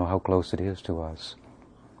 We don't know how close it is to us.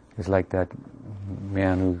 It's like that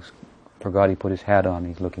man who forgot he put his hat on.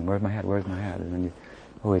 He's looking, where's my hat? And then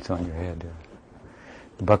it's on your head.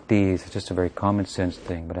 Bhakti is just a very common sense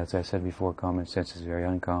thing, but as I said before, common sense is very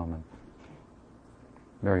uncommon.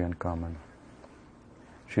 Very uncommon.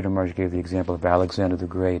 Sridhar Maharaj gave the example of Alexander the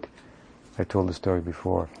Great. I told the story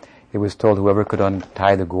before. It was told whoever could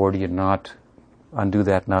untie the Gordian knot, undo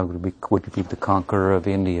that knot, would be the conqueror of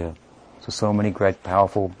India. So many great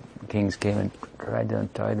powerful kings came and tried to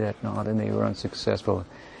untie that knot, and they were unsuccessful.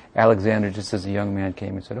 Alexander, just as a young man,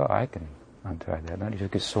 came and said, I can untie that knot. He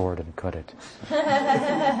took his sword and cut it.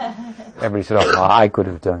 Everybody said, I could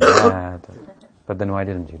have done that. But then why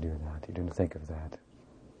didn't you do that? You didn't think of that.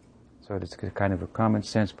 So it's kind of a common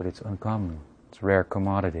sense, but it's uncommon. It's a rare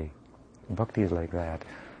commodity. Bhakti is like that.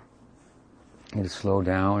 You just slow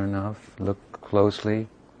down enough, look closely.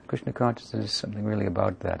 Krishna consciousness is something really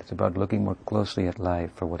about that. It's about looking more closely at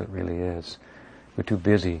life for what it really is. We're too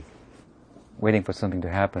busy waiting for something to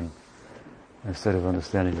happen instead of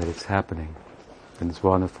understanding that it's happening and it's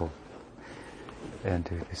wonderful. And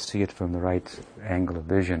to see it from the right angle of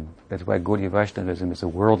vision. That's why Gaudiya Vaishnavism is a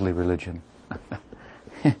worldly religion.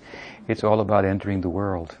 It's all about entering the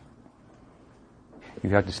world.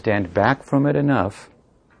 You have to stand back from it enough,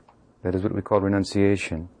 that is what we call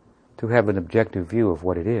renunciation, to have an objective view of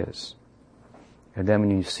what it is. And then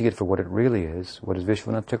when you see it for what it really is, what does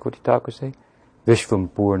Vishwanath Chakravarti Thakur say? Vishvam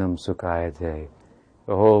Purnam Sukhayate.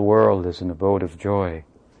 The whole world is an abode of joy.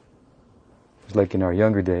 It's like in our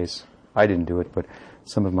younger days. I didn't do it, but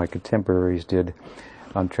some of my contemporaries did.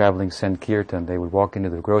 On traveling Sankirtan, they would walk into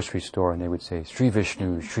the grocery store and they would say, Sri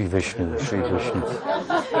Vishnu, Sri Vishnu, Sri Vishnu.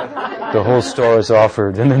 The whole store is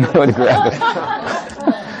offered, and then they would grab it.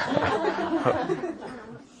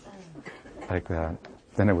 Like that.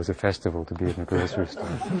 Then it was a festival to be in the grocery store.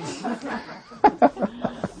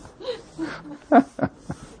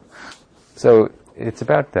 So it's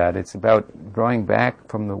about that. It's about drawing back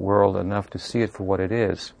from the world enough to see it for what it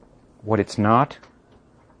is. What it's not,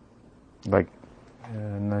 like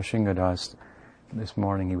Nrsingadas, this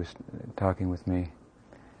morning he was talking with me,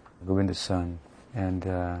 Govinda's son, and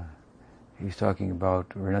he was talking about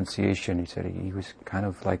renunciation. He said he was kind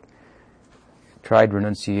of like tried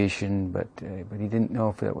renunciation, but he didn't know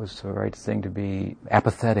if that was the right thing, to be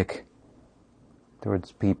apathetic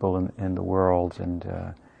towards people and the world, and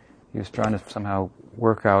he was trying to somehow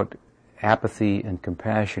work out apathy and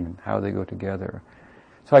compassion and how they go together.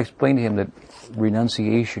 So I explained to him that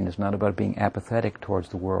renunciation is not about being apathetic towards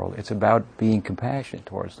the world. It's about being compassionate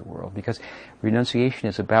towards the world, because renunciation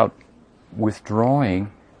is about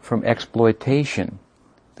withdrawing from exploitation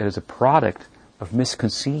that is a product of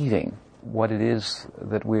misconceiving what it is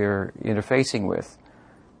that we're interfacing with.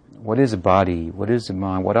 What is a body? What is the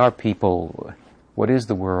mind? What are people? What is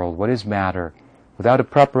the world? What is matter? Without a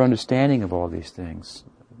proper understanding of all these things,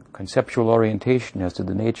 conceptual orientation as to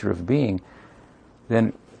the nature of being,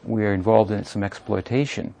 then we are involved in some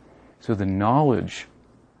exploitation. So the knowledge,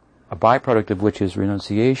 a byproduct of which is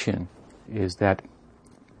renunciation, is that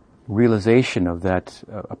realization of that,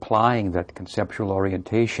 applying that conceptual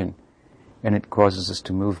orientation, and it causes us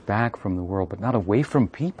to move back from the world, but not away from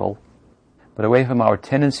people, but away from our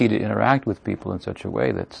tendency to interact with people in such a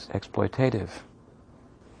way that's exploitative,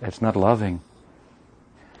 that's not loving.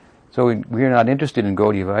 So we are not interested in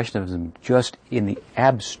Gaudiya Vaishnavism just in the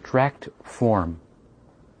abstract form,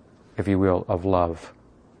 if you will, of love.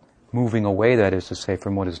 Moving away, that is to say,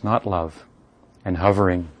 from what is not love, and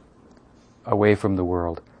hovering away from the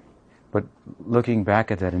world. But looking back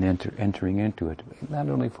at that and entering into it, not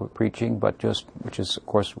only for preaching, but just, which is of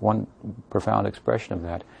course one profound expression of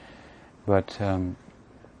that, but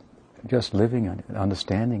just living it,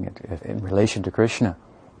 understanding it in relation to Krishna.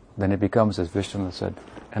 Then it becomes, as Vishnu said,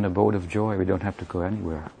 an abode of joy. We don't have to go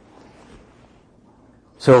anywhere.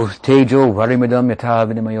 So, tejo varimidam yatha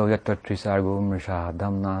vinimayo yatatri sargum risha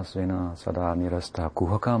damna svena sada nirasta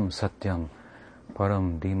kuhakam satyam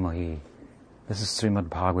param dhimahi. This is Srimad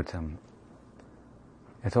Bhagavatam.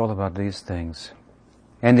 It's all about these things.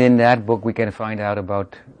 And in that book we can find out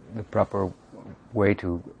about the proper way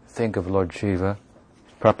to think of Lord Shiva,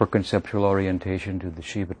 proper conceptual orientation to the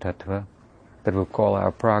Shiva Tattva that will call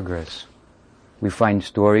our progress. We find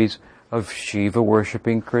stories of Shiva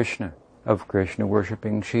worshipping Krishna, of Krishna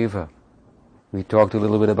worshipping Shiva. We talked a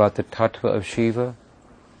little bit about the Tattva of Shiva.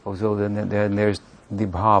 Also then there's the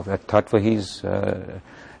Bhav. At Tattva he's,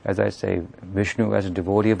 as I say, Vishnu as a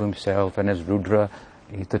devotee of himself, and as Rudra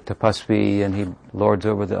he's the Tapasvi, and he lords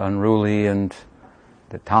over the unruly and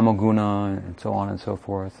the Tamaguna and so on and so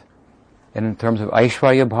forth. And in terms of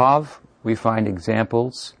Aishwarya Bhav, we find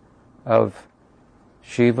examples of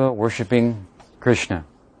Shiva worshipping Krishna,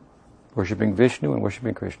 worshipping Vishnu and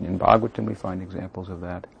worshipping Krishna. In Bhagavatam we find examples of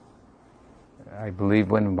that. I believe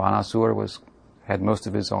when Manasur had most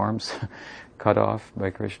of his arms cut off by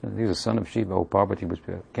Krishna, he was a son of Shiva. Oh, Parvati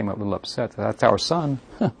came out a little upset. That's our son.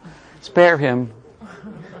 Spare him.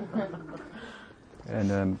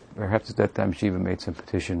 And perhaps at that time Shiva made some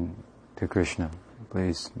petition to Krishna.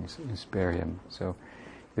 Please spare him. So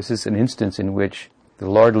this is an instance in which the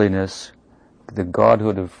lordliness, the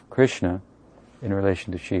godhood of Krishna in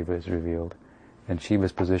relation to Shiva is revealed, and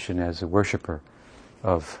Shiva's position as a worshipper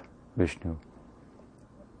of Vishnu.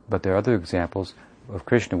 But there are other examples of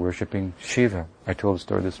Krishna worshipping Shiva. I told a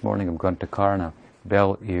story this morning of Gantakarna,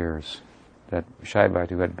 bell ears, that Shaivite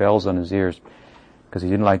who had bells on his ears because he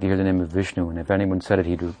didn't like to hear the name of Vishnu, and if anyone said it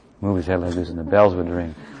he'd move his head like this and the bells would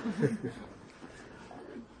ring.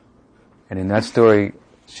 And in that story,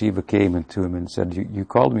 Shiva came to him and said, you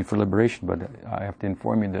called me for liberation, but I have to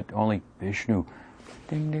inform you that only Vishnu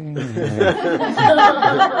ding, ding.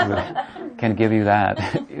 Can't give you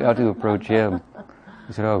that. You have to approach him.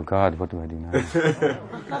 He said, oh God, what do I do now?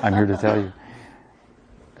 I'm here to tell you.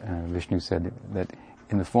 Vishnu said that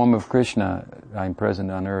in the form of Krishna, I'm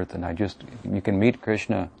present on earth, and you can meet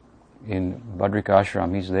Krishna in Badrika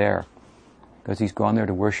Ashram. He's there because he's gone there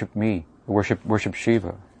to worship me, worship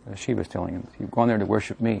Shiva. Shiva's telling him, you've gone there to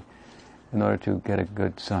worship me in order to get a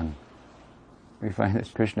good son. We find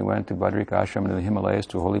that Krishna went to Badrika Ashram in the Himalayas,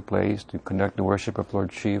 to a holy place, to conduct the worship of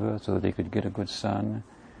Lord Shiva so that he could get a good son.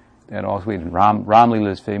 And also, Ram Lila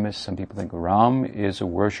is famous. Some people think Ram is a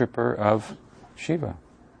worshipper of Shiva.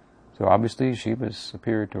 So obviously Shiva is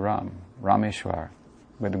superior to Ram, Rameshwar.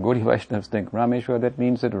 But the Gaudiya Vaishnavas think Rameshwar, that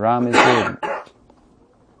means that Ram is the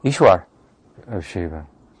Ishwar of Shiva.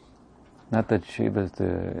 Not that Shiva is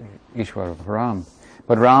the Ishwar of Ram.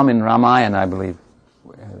 But Ram in Ramayana, I believe,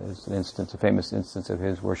 is a famous instance of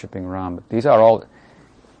his worshipping Ram. But these are all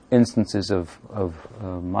instances of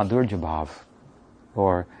Madhurya Bhav.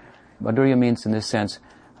 Or Madhurya means in this sense,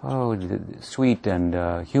 sweet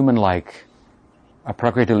and human-like, a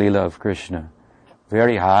Prakriti Lila of Krishna.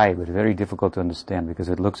 Very high, but very difficult to understand because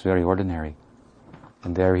it looks very ordinary.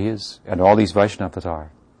 And there he is, and all these Vaishnavas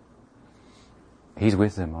are. He's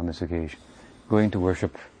with them on this occasion, going to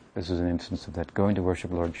worship. This is an instance of that, going to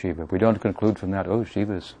worship Lord Shiva. We don't conclude from that,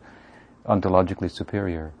 Shiva is ontologically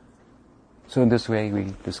superior. So in this way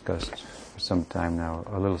we discussed for some time now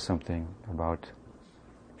a little something about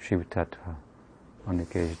Shiva Tattva on the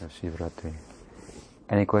occasion of Sivaratri.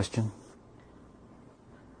 Any question?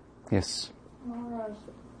 Yes? Maharaj,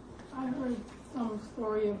 I heard some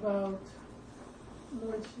story about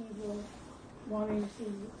Lord Shiva wanting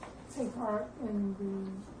to take part in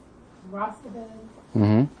the Rasa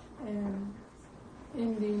dance and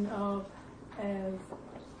ending up as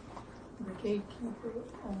the gatekeeper,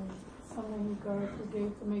 someone who guards the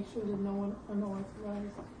gate to make sure that no one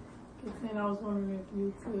unauthorized gets in. I was wondering if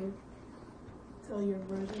you could tell your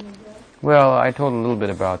version of that. Well, I told a little bit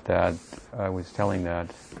about that. I was telling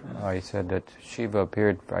that. I said that Shiva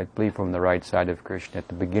appeared, I believe, from the right side of Krishna at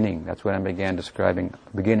the beginning. That's when I began describing the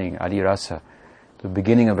beginning, Adi Rasa. The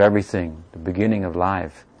beginning of everything, the beginning of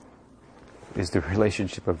life, is the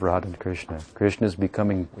relationship of Radha and Krishna. Krishna is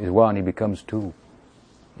one, he becomes two,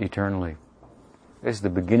 eternally. This is the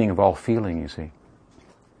beginning of all feeling, you see.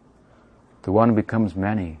 The one becomes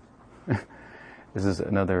many. This is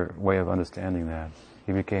another way of understanding that.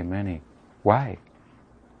 He became many. Why?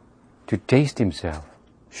 To taste himself.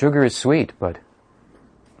 Sugar is sweet, but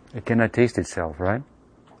it cannot taste itself, right?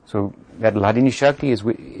 So that Hladini Shakti is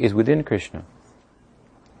within Krishna.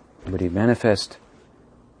 But he manifests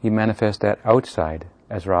that outside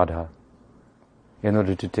as Radha in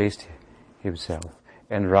order to taste himself.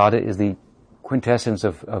 And Radha is the quintessence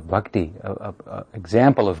of bhakti, an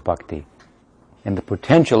example of bhakti, and the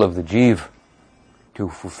potential of the jiva to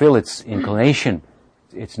fulfill its inclination,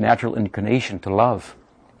 its natural inclination to love.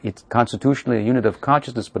 It's constitutionally a unit of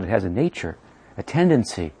consciousness, but it has a nature, a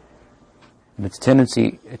tendency. And its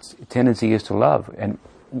tendency is to love. And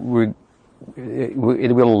it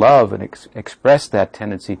will love and express that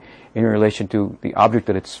tendency in relation to the object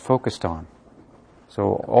that it's focused on.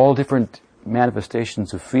 So all different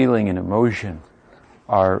manifestations of feeling and emotion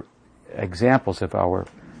are examples of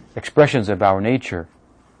expressions of our nature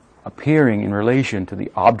appearing in relation to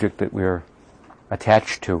the object that we're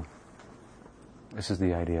attached to. This is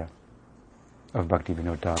the idea of Bhakti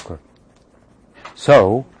Vinod Thakur.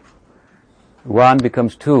 So, one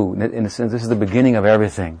becomes two. In a sense, this is the beginning of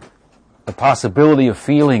everything. The possibility of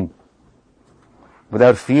feeling.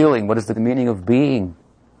 Without feeling, what is the meaning of being?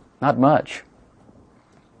 Not much.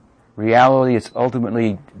 Reality is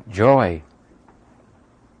ultimately joy.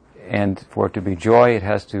 And for it to be joy, it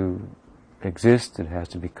has to exist, it has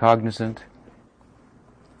to be cognizant.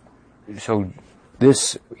 So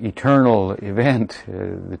this eternal event,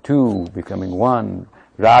 the two becoming one,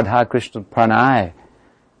 Radha Krishna Pranay,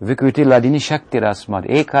 Vikriti Hladini Shakti Rasmad,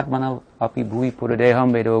 Ekatmana Api Bhui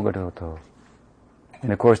Puradeham Vedogatoto.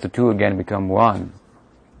 And of course the two again become one.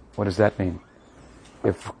 What does that mean?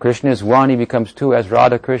 If Krishna is one, he becomes two as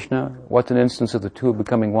Radha Krishna. What's an instance of the two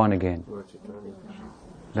becoming one again?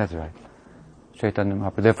 That's right. Chaitanya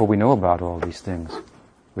Mahaprabhu. Therefore we know about all these things.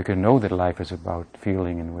 We can know that life is about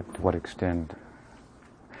feeling and to what extent.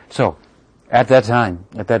 So, at that time,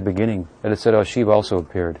 at that beginning, it is said, Shiva also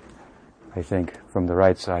appeared, I think, from the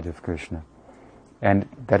right side of Krishna. And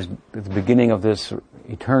that is the beginning of this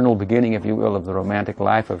eternal beginning, if you will, of the romantic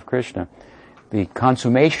life of Krishna, the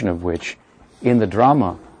consummation of which, in the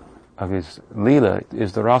drama of his Leela,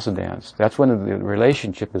 is the Rasa dance. That's when the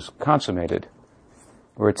relationship is consummated,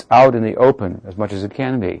 where it's out in the open as much as it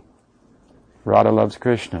can be. Radha loves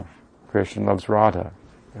Krishna. Krishna loves Radha.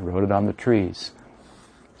 They wrote it on the trees.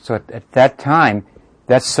 So at that time,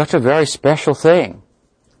 that's such a very special thing.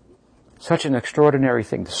 Such an extraordinary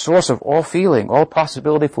thing. The source of all feeling, all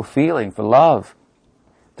possibility for feeling, for love.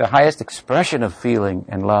 The highest expression of feeling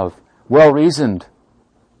and love. Well-reasoned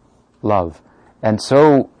love. And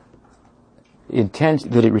so intense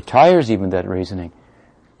that it retires even that reasoning.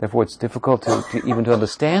 Therefore it's difficult to even to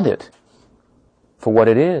understand it for what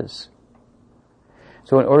it is.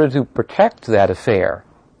 So in order to protect that affair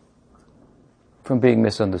from being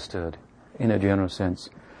misunderstood in a general sense,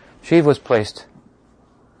 Shiva was placed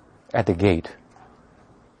at the gate.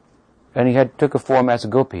 And he took a form as a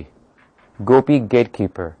gopi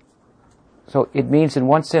gatekeeper. So it means in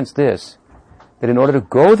one sense this, that in order to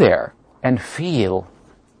go there and feel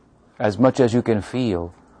as much as you can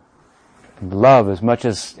feel, and love as much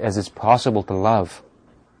as it's possible to love,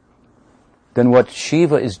 then what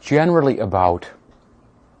Shiva is generally about,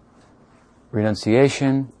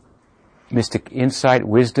 renunciation, mystic insight,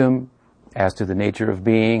 wisdom as to the nature of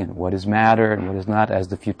being and what is matter and what is not, as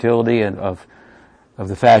the futility and of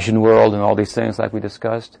the fashion world and all these things like we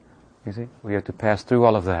discussed. You see, we have to pass through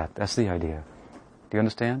all of that. That's the idea. Do you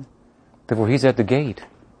understand? Therefore, he's at the gate.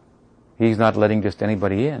 He's not letting just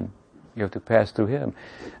anybody in. You have to pass through him.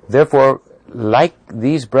 Therefore, like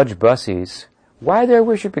these Brajbasis, why they're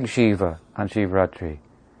worshipping Shiva on Sivaratri?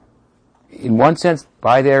 In one sense,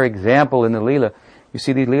 by their example in the Leela, you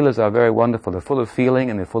see these Leelas are very wonderful. They're full of feeling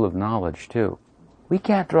and they're full of knowledge too. We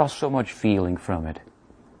can't draw so much feeling from it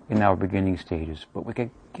in our beginning stages, but we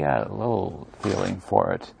can get a little feeling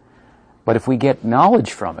for it. But if we get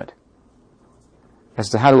knowledge from it, as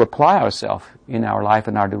to how to apply ourselves in our life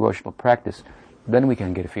and our devotional practice, then we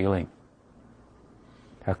can get a feeling.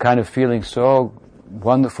 A kind of feeling so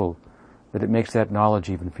wonderful that it makes that knowledge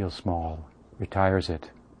even feel small, retires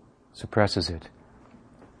it, suppresses it.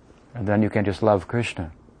 And then you can just love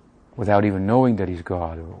Krishna without even knowing that he's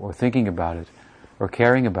God, or thinking about it, or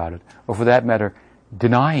caring about it, or for that matter,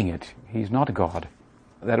 denying it. He's not a God.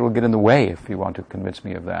 That will get in the way if you want to convince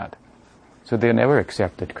me of that. So they never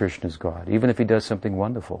accept that Krishna is God, even if he does something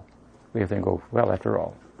wonderful. We have to go, well, after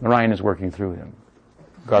all, Narayan is working through him.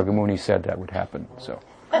 Gargamuni said that would happen, so.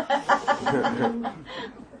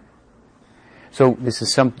 So this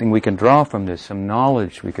is something we can draw from this, some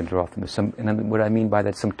knowledge we can draw from this, and what I mean by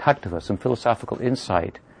that, some tattva, some philosophical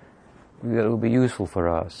insight that will be useful for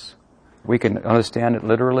us. We can understand it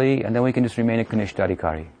literally, and then we can just remain a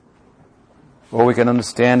Kanishtadikari. Or we can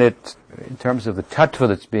understand it in terms of the tattva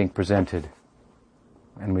that's being presented,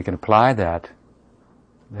 and we can apply that.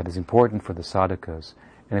 That is important for the sadhakas.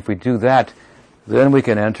 And if we do that, then we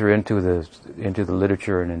can enter into the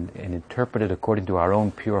literature and interpret it according to our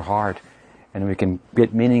own pure heart, and we can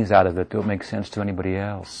get meanings out of it that don't make sense to anybody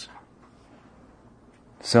else.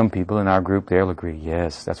 Some people in our group, they'll agree,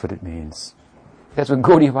 yes, that's what it means. That's what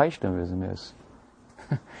Gaudiya Vaishnavism is.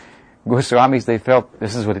 Goswamis, they felt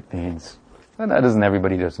this is what it means. And that doesn't,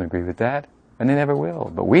 everybody doesn't agree with that, and they never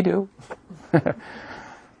will, but we do.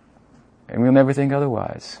 And we'll never think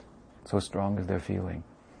otherwise. So strong is their feeling.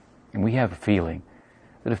 And we have a feeling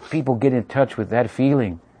that if people get in touch with that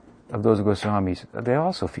feeling of those Goswamis, they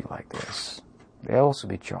also feel like this. They'll also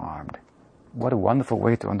be charmed. What a wonderful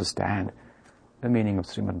way to understand the meaning of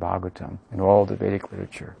Srimad Bhagavatam and all the Vedic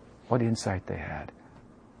literature. What insight they had.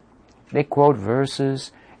 They quote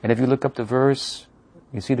verses, and if you look up the verse,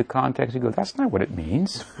 you see the context, you go, that's not what it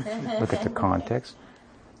means. Look at the context.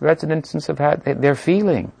 That's an instance of how they're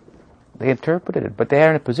feeling. They interpreted it, but they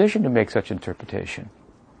are in a position to make such interpretation.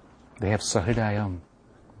 They have sahridayam.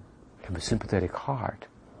 They have a sympathetic heart.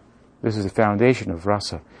 This is the foundation of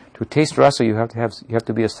rasa. To taste rasa, you have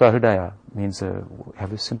to be a sahridaya. Means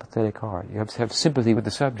have a sympathetic heart. You have to have sympathy with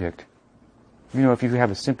the subject. You know, if you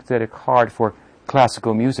have a sympathetic heart for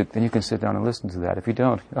classical music, then you can sit down and listen to that. If you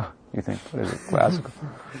don't, you think, what is it, classical?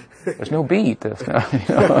 There's no beat. There's no, you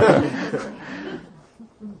know.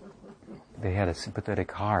 They had a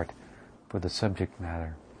sympathetic heart for the subject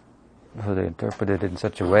matter. So they interpreted it in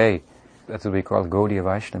such a way. That's what we call Gaudiya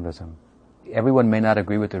Vaishnavism. Everyone may not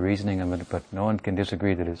agree with the reasoning of it, but no one can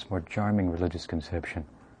disagree that it's a more charming religious conception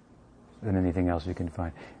than anything else you can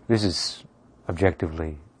find. This is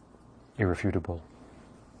objectively irrefutable.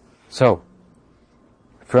 So,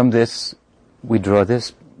 from this, we draw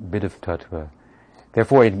this bit of tattva.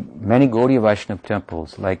 Therefore, in many Gaudiya Vaishnava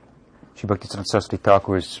temples, like Sri Bhaktivedanta Saraswati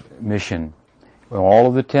Thakur's mission, in all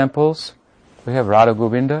of the temples, we have Radha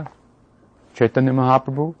Govinda, Chaitanya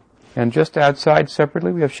Mahaprabhu, and just outside,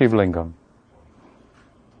 separately, we have Shiva Lingam.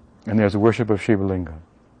 And there's a worship of Shiva Lingam.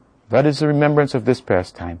 That is the remembrance of this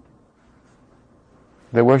pastime.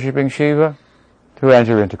 They're worshipping Shiva to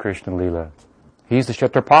enter into Krishna Lila. He's the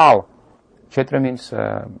Kshetrapal. Kshetra means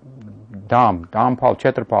Dam. Dampal,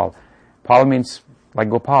 Kshetrapal. Pal means like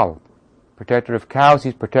Gopal. Protector of cows,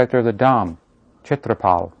 he's protector of the Dam.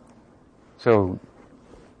 Kshetrapal. So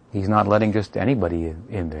he's not letting just anybody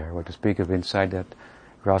in there, what to speak of inside that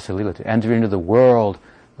Rasa Lila, to enter into the world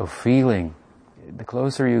of feeling. The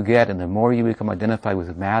closer you get and the more you become identified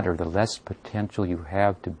with matter, the less potential you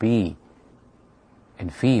have to be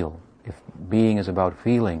and feel. If being is about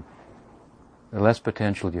feeling, the less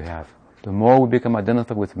potential you have. The more we become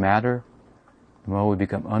identified with matter, the more we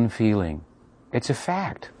become unfeeling. It's a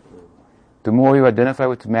fact. The more you identify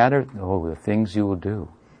with matter, the things you will do.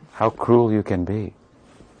 How cruel you can be.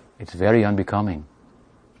 It's very unbecoming.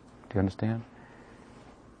 Do you understand?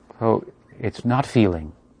 So, it's not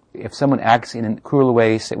feeling. If someone acts in a cruel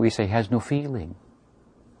way, we say, has no feeling.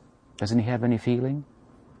 Doesn't he have any feeling?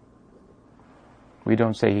 We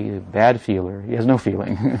don't say he's a bad feeler. He has no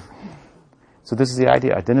feeling. So this is the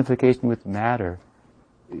idea. Identification with matter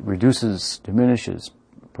reduces, diminishes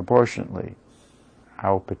proportionately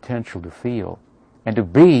our potential to feel. And to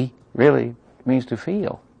be, really, means to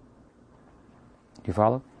feel. Do you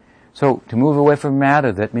follow? So, to move away from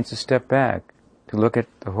matter, that means to step back, to look at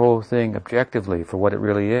the whole thing objectively for what it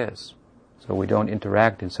really is. So we don't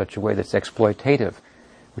interact in such a way that's exploitative,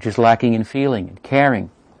 which is lacking in feeling and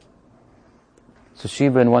caring. So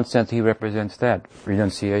Shiva, in one sense, he represents that,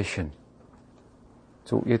 renunciation.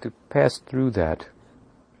 So you have to pass through that.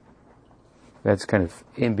 That's kind of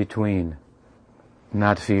in between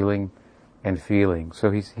not feeling and feeling.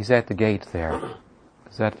 So he's at the gate there.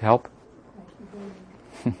 Does that help?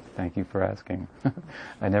 Thank you for asking.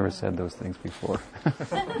 I never said those things before.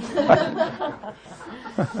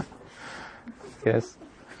 Yes?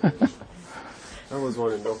 I was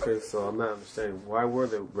wondering, okay, so I'm not understanding, why were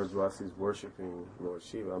the Brajavasis worshipping Lord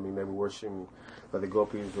Shiva? I mean, they were worshipping, like the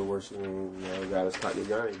gopis were worshipping goddess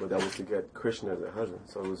Katyayani, but that was to get Krishna as a husband,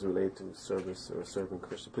 so it was related to service or serving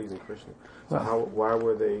Krishna, pleasing Krishna. So why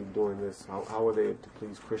were they doing this? How were they to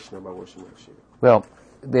please Krishna by worshiping Shiva? Well,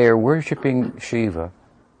 they're worshipping Shiva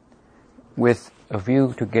with a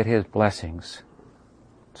view to get his blessings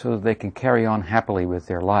so that they can carry on happily with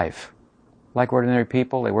their life. Like ordinary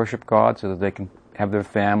people, they worship God so that they can have their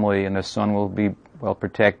family and their son will be well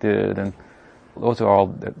protected, and those are all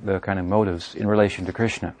the kind of motives in relation to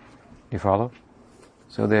Krishna. You follow?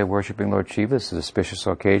 So they're worshipping Lord Shiva. This is a auspicious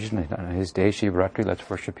occasion. On his day, Sivaratri, let's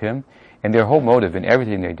worship him. And their whole motive in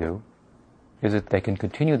everything they do is that they can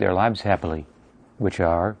continue their lives happily, which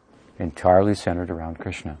are entirely centered around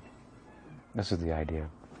Krishna. This is the idea.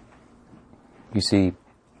 You see,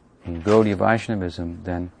 in Gaudiya Vaishnavism,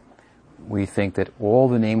 then, we think that all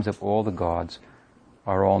the names of all the gods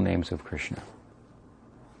are all names of Krishna.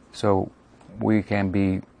 So we can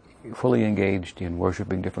be fully engaged in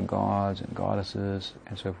worshipping different gods and goddesses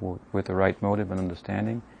and so forth with the right motive and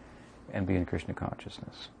understanding and be in Krishna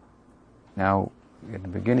consciousness. Now, in the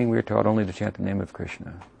beginning we are taught only to chant the name of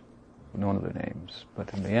Krishna, no other names.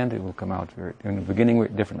 But in the end it will come out in the beginning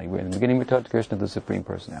differently. In the beginning we're taught Krishna, the Supreme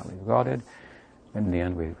Personality of Godhead, and in the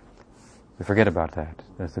end we forget about that.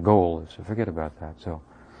 That's the goal, is to forget about that. So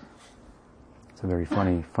it's a very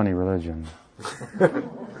funny religion.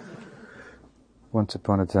 Once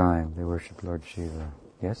upon a time, they worshipped Lord Shiva.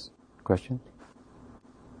 Yes? Question?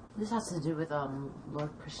 This has to do with Lord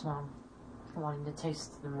Krishna wanting to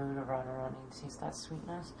taste the moon of Radha, wanting to taste that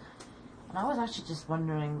sweetness. And I was actually just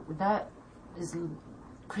wondering, that is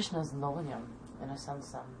Krishna's Lolyam, in a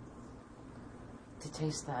sense, to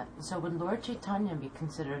taste that. So would Lord Chaitanya be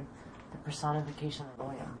considered the personification of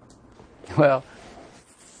Lolyam? Well,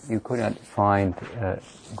 you could not find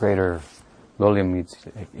greater, Lolyam means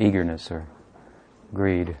eagerness or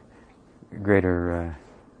greed, greater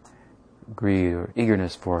greed or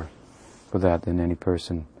eagerness for that than any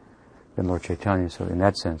person than Lord Chaitanya. So in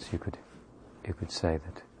that sense you could say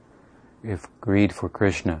that if greed for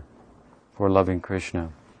Krishna, for loving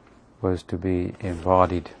Krishna, was to be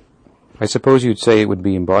embodied, I suppose you'd say it would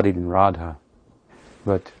be embodied in Radha,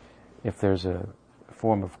 but if there's a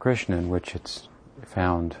form of Krishna in which it's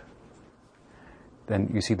found,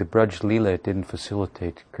 then you see the Braj Leela, it didn't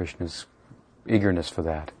facilitate Krishna's eagerness for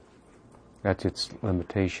that. That's its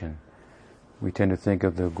limitation. We tend to think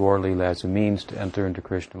of the Gaur Leela as a means to enter into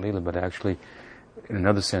Krishna Leela, but actually, in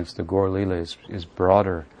another sense, the Gaur Leela is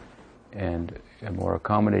broader and more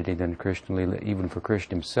accommodating than Krishna Leela, even for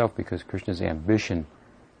Krishna himself, because Krishna's ambition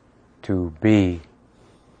to be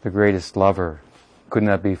the greatest lover could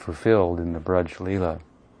not be fulfilled in the Braj Leela.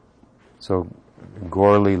 So,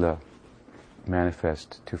 Gaur Leela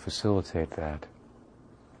manifest to facilitate that.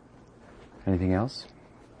 Anything else?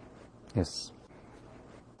 Yes.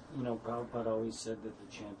 You know, Prabhupada always said that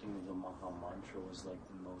the chanting of the Maha Mantra was like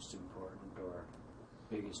the most important or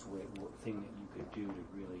biggest thing that you could do to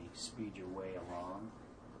really speed your way along.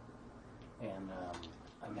 And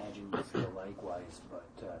I imagine you feel likewise,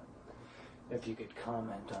 but if you could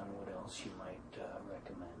comment on what else you might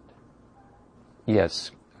recommend.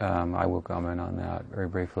 Yes, I will comment on that very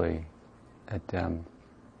briefly.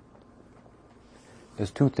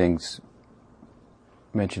 There's two things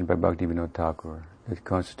mentioned by Bhaktivinoda Thakur that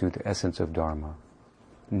constitute the essence of Dharma.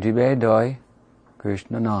 Jibe doi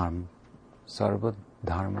Krishna Nam Sarva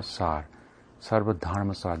Dharma Sar. Sarva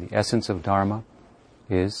Dharma Sar. The essence of Dharma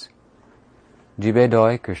is Jibe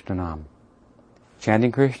doi Krishna Nam.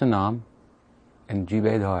 Chanting Krishna Nam and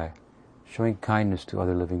Jibe doi, showing kindness to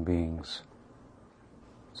other living beings.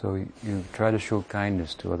 So you try to show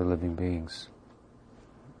kindness to other living beings.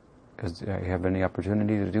 Do you have any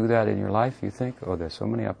opportunity to do that in your life, you think? Oh, there's so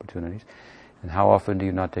many opportunities. And how often do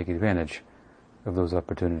you not take advantage of those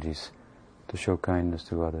opportunities to show kindness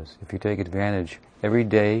to others? If you take advantage, every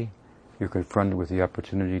day you're confronted with the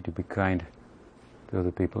opportunity to be kind to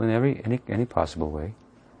other people in any possible way.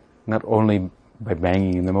 Not only by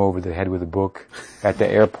banging them over the head with a book at the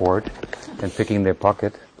airport and picking their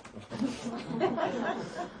pocket.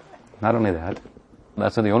 Not only that.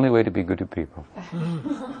 That's not the only way to be good to people.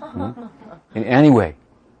 In any way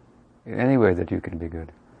that you can be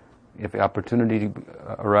good. If the opportunity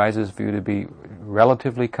arises for you to be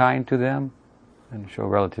relatively kind to them, then show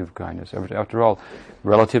relative kindness. After all,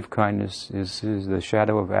 relative kindness is the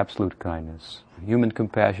shadow of absolute kindness. Human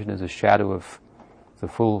compassion is a shadow of the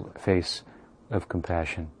full face of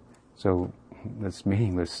compassion. So it's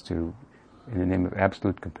meaningless to, in the name of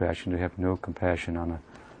absolute compassion, to have no compassion on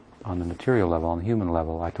the material level, on the human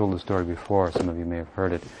level. I told the story before, some of you may have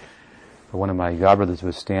heard it. One of my godbrothers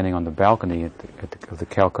was standing on the balcony of the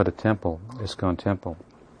Calcutta temple, ISKCON temple,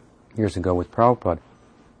 years ago with Prabhupada.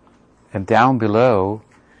 And down below,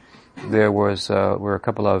 there were a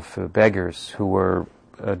couple of beggars who were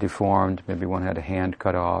deformed. Maybe one had a hand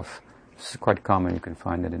cut off. This is quite common. You can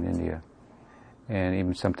find it in India. And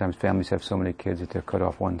even sometimes families have so many kids that they'll cut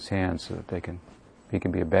off one's hand so that he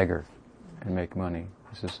can be a beggar and make money.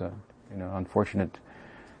 This is a unfortunate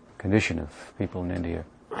condition of people in India.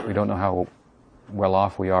 We don't know how well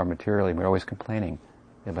off we are materially. We're always complaining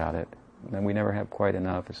about it. And we never have quite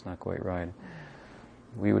enough. It's not quite right.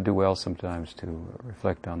 We would do well sometimes to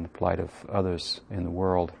reflect on the plight of others in the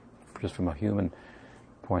world, just from a human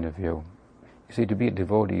point of view. You see, to be a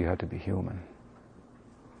devotee, you have to be human.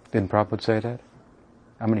 Didn't Prabhupada say that?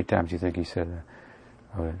 How many times do you think he said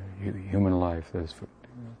that? Human life is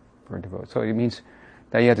for a devotee. So it means,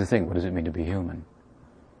 now you have to think, what does it mean to be human?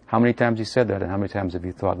 How many times he said that, and how many times have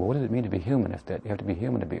you thought, well, what does it mean to be human? If that you have to be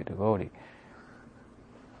human to be a devotee.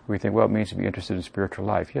 We think, well, it means to be interested in spiritual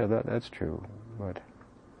life. Yeah, that's true. But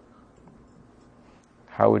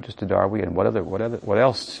how interested are we, and what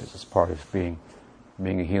else is part of being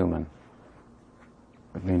a human?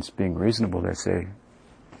 It means being reasonable. They say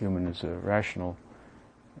human is a rational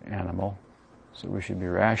animal, so we should be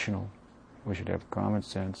rational. We should have common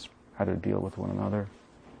sense, how to deal with one another,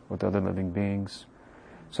 with other living beings.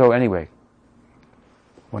 So anyway,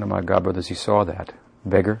 one of my godbrothers, he saw that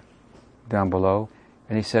beggar down below,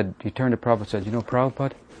 and he turned to Prabhupada and said,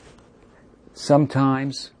 Prabhupada,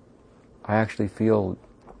 sometimes I actually feel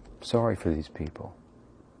sorry for these people,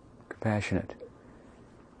 compassionate,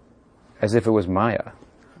 as if it was Maya,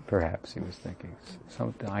 perhaps, he was thinking.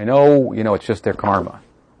 I know, it's just their karma,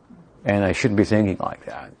 and I shouldn't be thinking like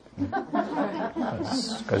that.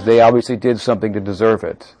 Because they obviously did something to deserve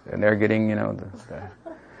it, and they're getting,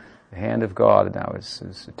 the hand of God now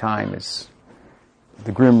is time is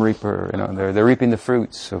the grim reaper. They're reaping the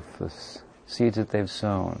fruits of the seeds that they've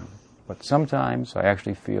sown. But sometimes I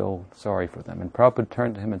actually feel sorry for them. And Prabhupada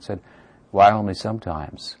turned to him and said, "Why only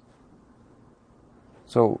sometimes?"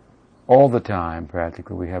 So all the time,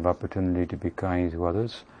 practically, we have opportunity to be kind to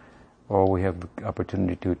others, or we have the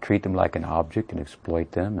opportunity to treat them like an object and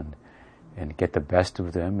exploit them and get the best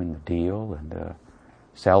of them in the deal and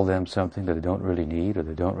sell them something that they don't really need or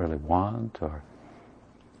they don't really want, or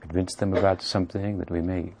convince them about something that we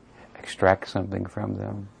may extract something from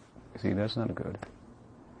them. You see, that's not good.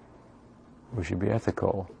 We should be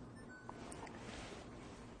ethical.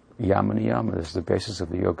 Yama niyama is the basis of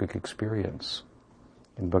the yogic experience.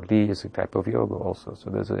 And bhakti is a type of yoga also, so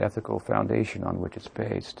there's an ethical foundation on which it's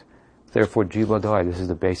based. Therefore, jivadaya, this is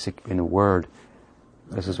the basic, in a word,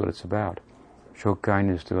 this is what it's about. Show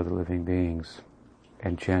kindness to other living beings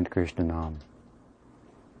and chant Krishna Nam.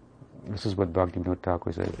 This is what Bhaktivinoda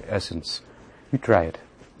Thakur said, essence. You try it.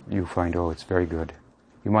 You find, oh, it's very good.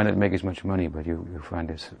 You might not make as much money, but you find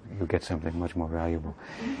this, you get something much more valuable.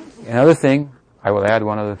 Another thing, I will add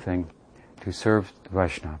one other thing, to serve the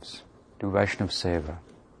Vaishnavas. Do Vaishnav Seva.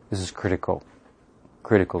 This is critical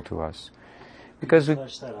to us. Because we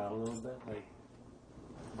flesh that out a little bit, like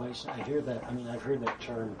Vaishnav. I hear that. I mean, I've heard that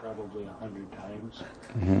term probably 100 times.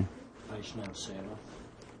 Mm-hmm. Vaishnav Seva.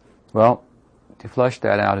 Well, to flesh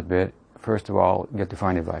that out a bit, first of all, you have to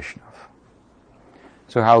find a Vaishnav.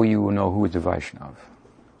 So how you will know who is a Vaishnav?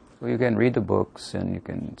 Well, you can read the books and you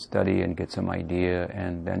can study and get some idea,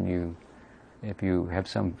 and then if you have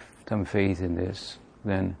some faith in this,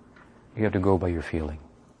 then you have to go by your feeling.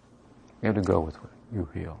 You have to go with what you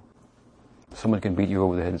feel. Someone can beat you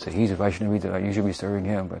over the head and say, he's a Vaishnava, you should be serving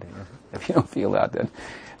him, but if you don't feel that, then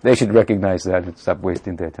they should recognize that and stop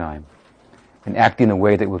wasting their time. And act in a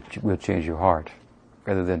way that will change your heart,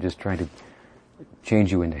 rather than just trying to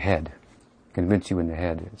change you in the head, convince you in the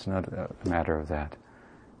head. It's not a matter of that.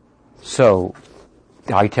 So,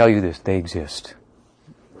 I tell you this, they exist.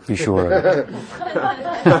 Be sure of it.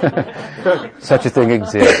 Such a thing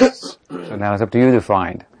exists. So now it's up to you to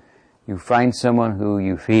find. You find someone who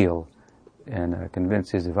you feel and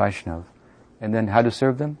convince is a Vaishnav, and then how to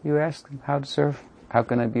serve them? You ask them how to serve. How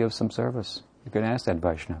can I be of some service? You can ask that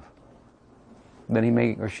Vaishnav. Then he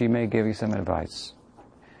may or she may give you some advice.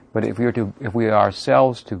 But if we are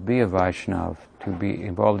ourselves to be a Vaishnav, to be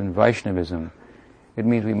involved in Vaishnavism, it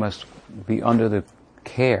means we must be under the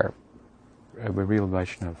care of a real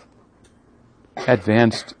Vaishnav,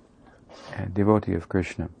 advanced devotee of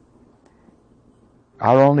Krishna.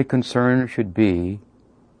 Our only concern should be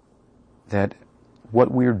that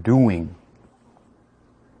what we're doing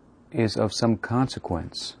is of some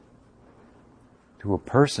consequence to a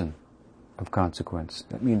person of consequence.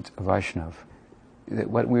 That means a Vaishnav. That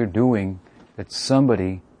what we're doing, that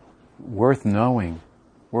somebody worth knowing,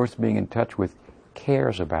 worth being in touch with,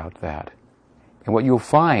 cares about that. And what you'll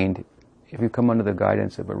find, if you come under the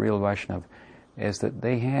guidance of a real Vaishnav, is that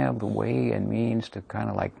they have the way and means to kind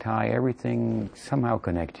of like tie everything, somehow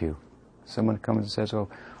connect you. Someone comes and says, oh,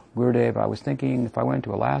 Gurudev, I was thinking if I went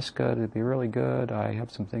to Alaska, it'd be really good. I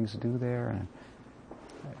have some things to do there.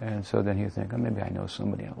 And so then you think, oh, maybe I know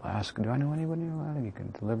somebody in Alaska. Do I know anybody in Alaska? You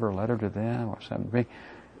can deliver a letter to them or something.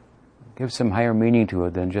 Give some higher meaning to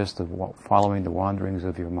it than just following the wanderings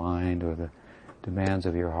of your mind or the demands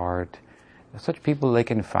of your heart. Such people, they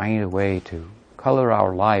can find a way to color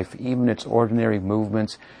our life, even its ordinary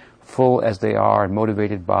movements, full as they are and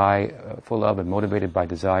motivated by, full of and motivated by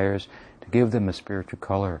desires, to give them a spiritual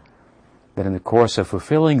color that in the course of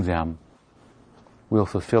fulfilling them will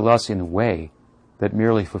fulfill us in a way that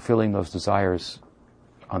merely fulfilling those desires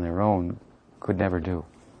on their own could never do.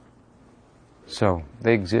 So,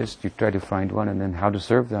 they exist, you try to find one, and then how to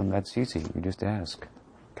serve them, that's easy. You just ask,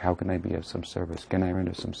 how can I be of some service? Can I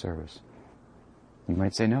render some service? You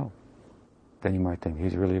might say no. Then you might think,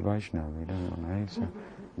 he's really a Vaishnava, he doesn't want to answer.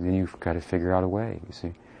 Then you've got to figure out a way, you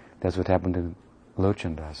see. That's what happened to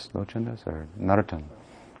Lochandas or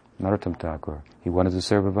Narottam Thakur. He wanted to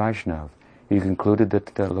serve a Vaishnava. He concluded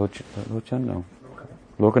that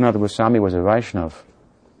Lokanath Goswami was a Vaishnava.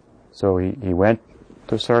 So he went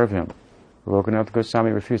to serve him. Lokanath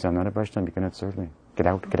Goswami refused. I'm not a Vaishnava, you cannot serve me. Get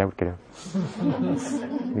out.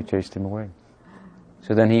 He chased him away.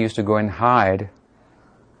 So then he used to go and hide,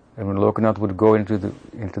 and when Lokanath would go into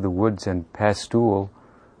the woods and pass stool,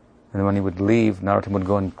 and when he would leave, Narottam would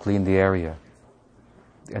go and clean the area.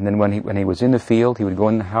 And then when he was in the field, he would go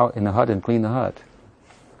in the hut and clean the hut.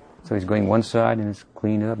 So he's going one side and it's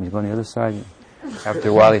cleaned up, and he's going the other side. After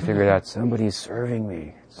a while he figured out, somebody is serving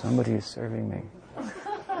me.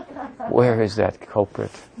 Where is that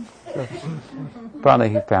culprit? So finally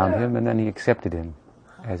he found him, and then he accepted him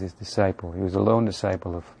as his disciple. He was a lone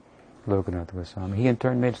disciple of Lokanath Goswami. He in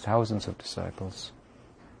turn made thousands of disciples.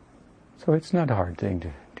 So it's not a hard thing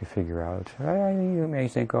to figure out. You may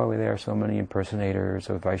think, oh, there are so many impersonators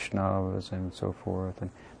of Vaishnavas and so forth. And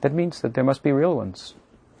that means that there must be real ones.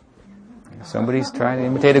 Somebody's trying to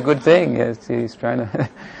imitate a good thing. Yes, he's trying to...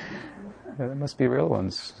 There must be real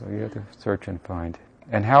ones. So you have to search and find.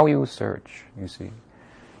 And how you search, you see.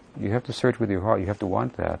 You have to search with your heart. You have to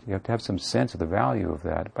want that. You have to have some sense of the value of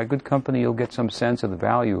that. By good company, you'll get some sense of the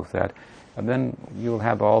value of that. And then you'll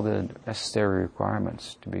have all the necessary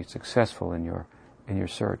requirements to be successful in your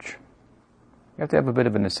search. You have to have a bit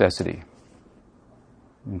of a necessity.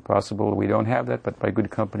 Impossible we don't have that, but by good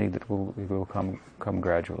company it will come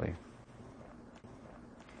gradually.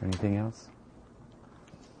 Anything else?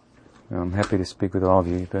 Well, I'm happy to speak with all of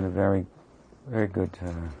you. You've been a very, very good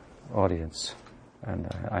audience. And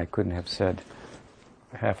I couldn't have said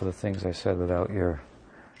half of the things I said without your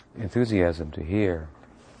enthusiasm to hear.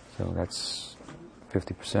 So that's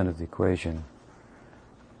 50% of the equation.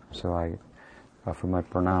 So I offer my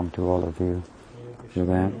pranam to all of you for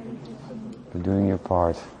that, for doing your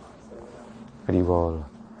part. Hari Bol.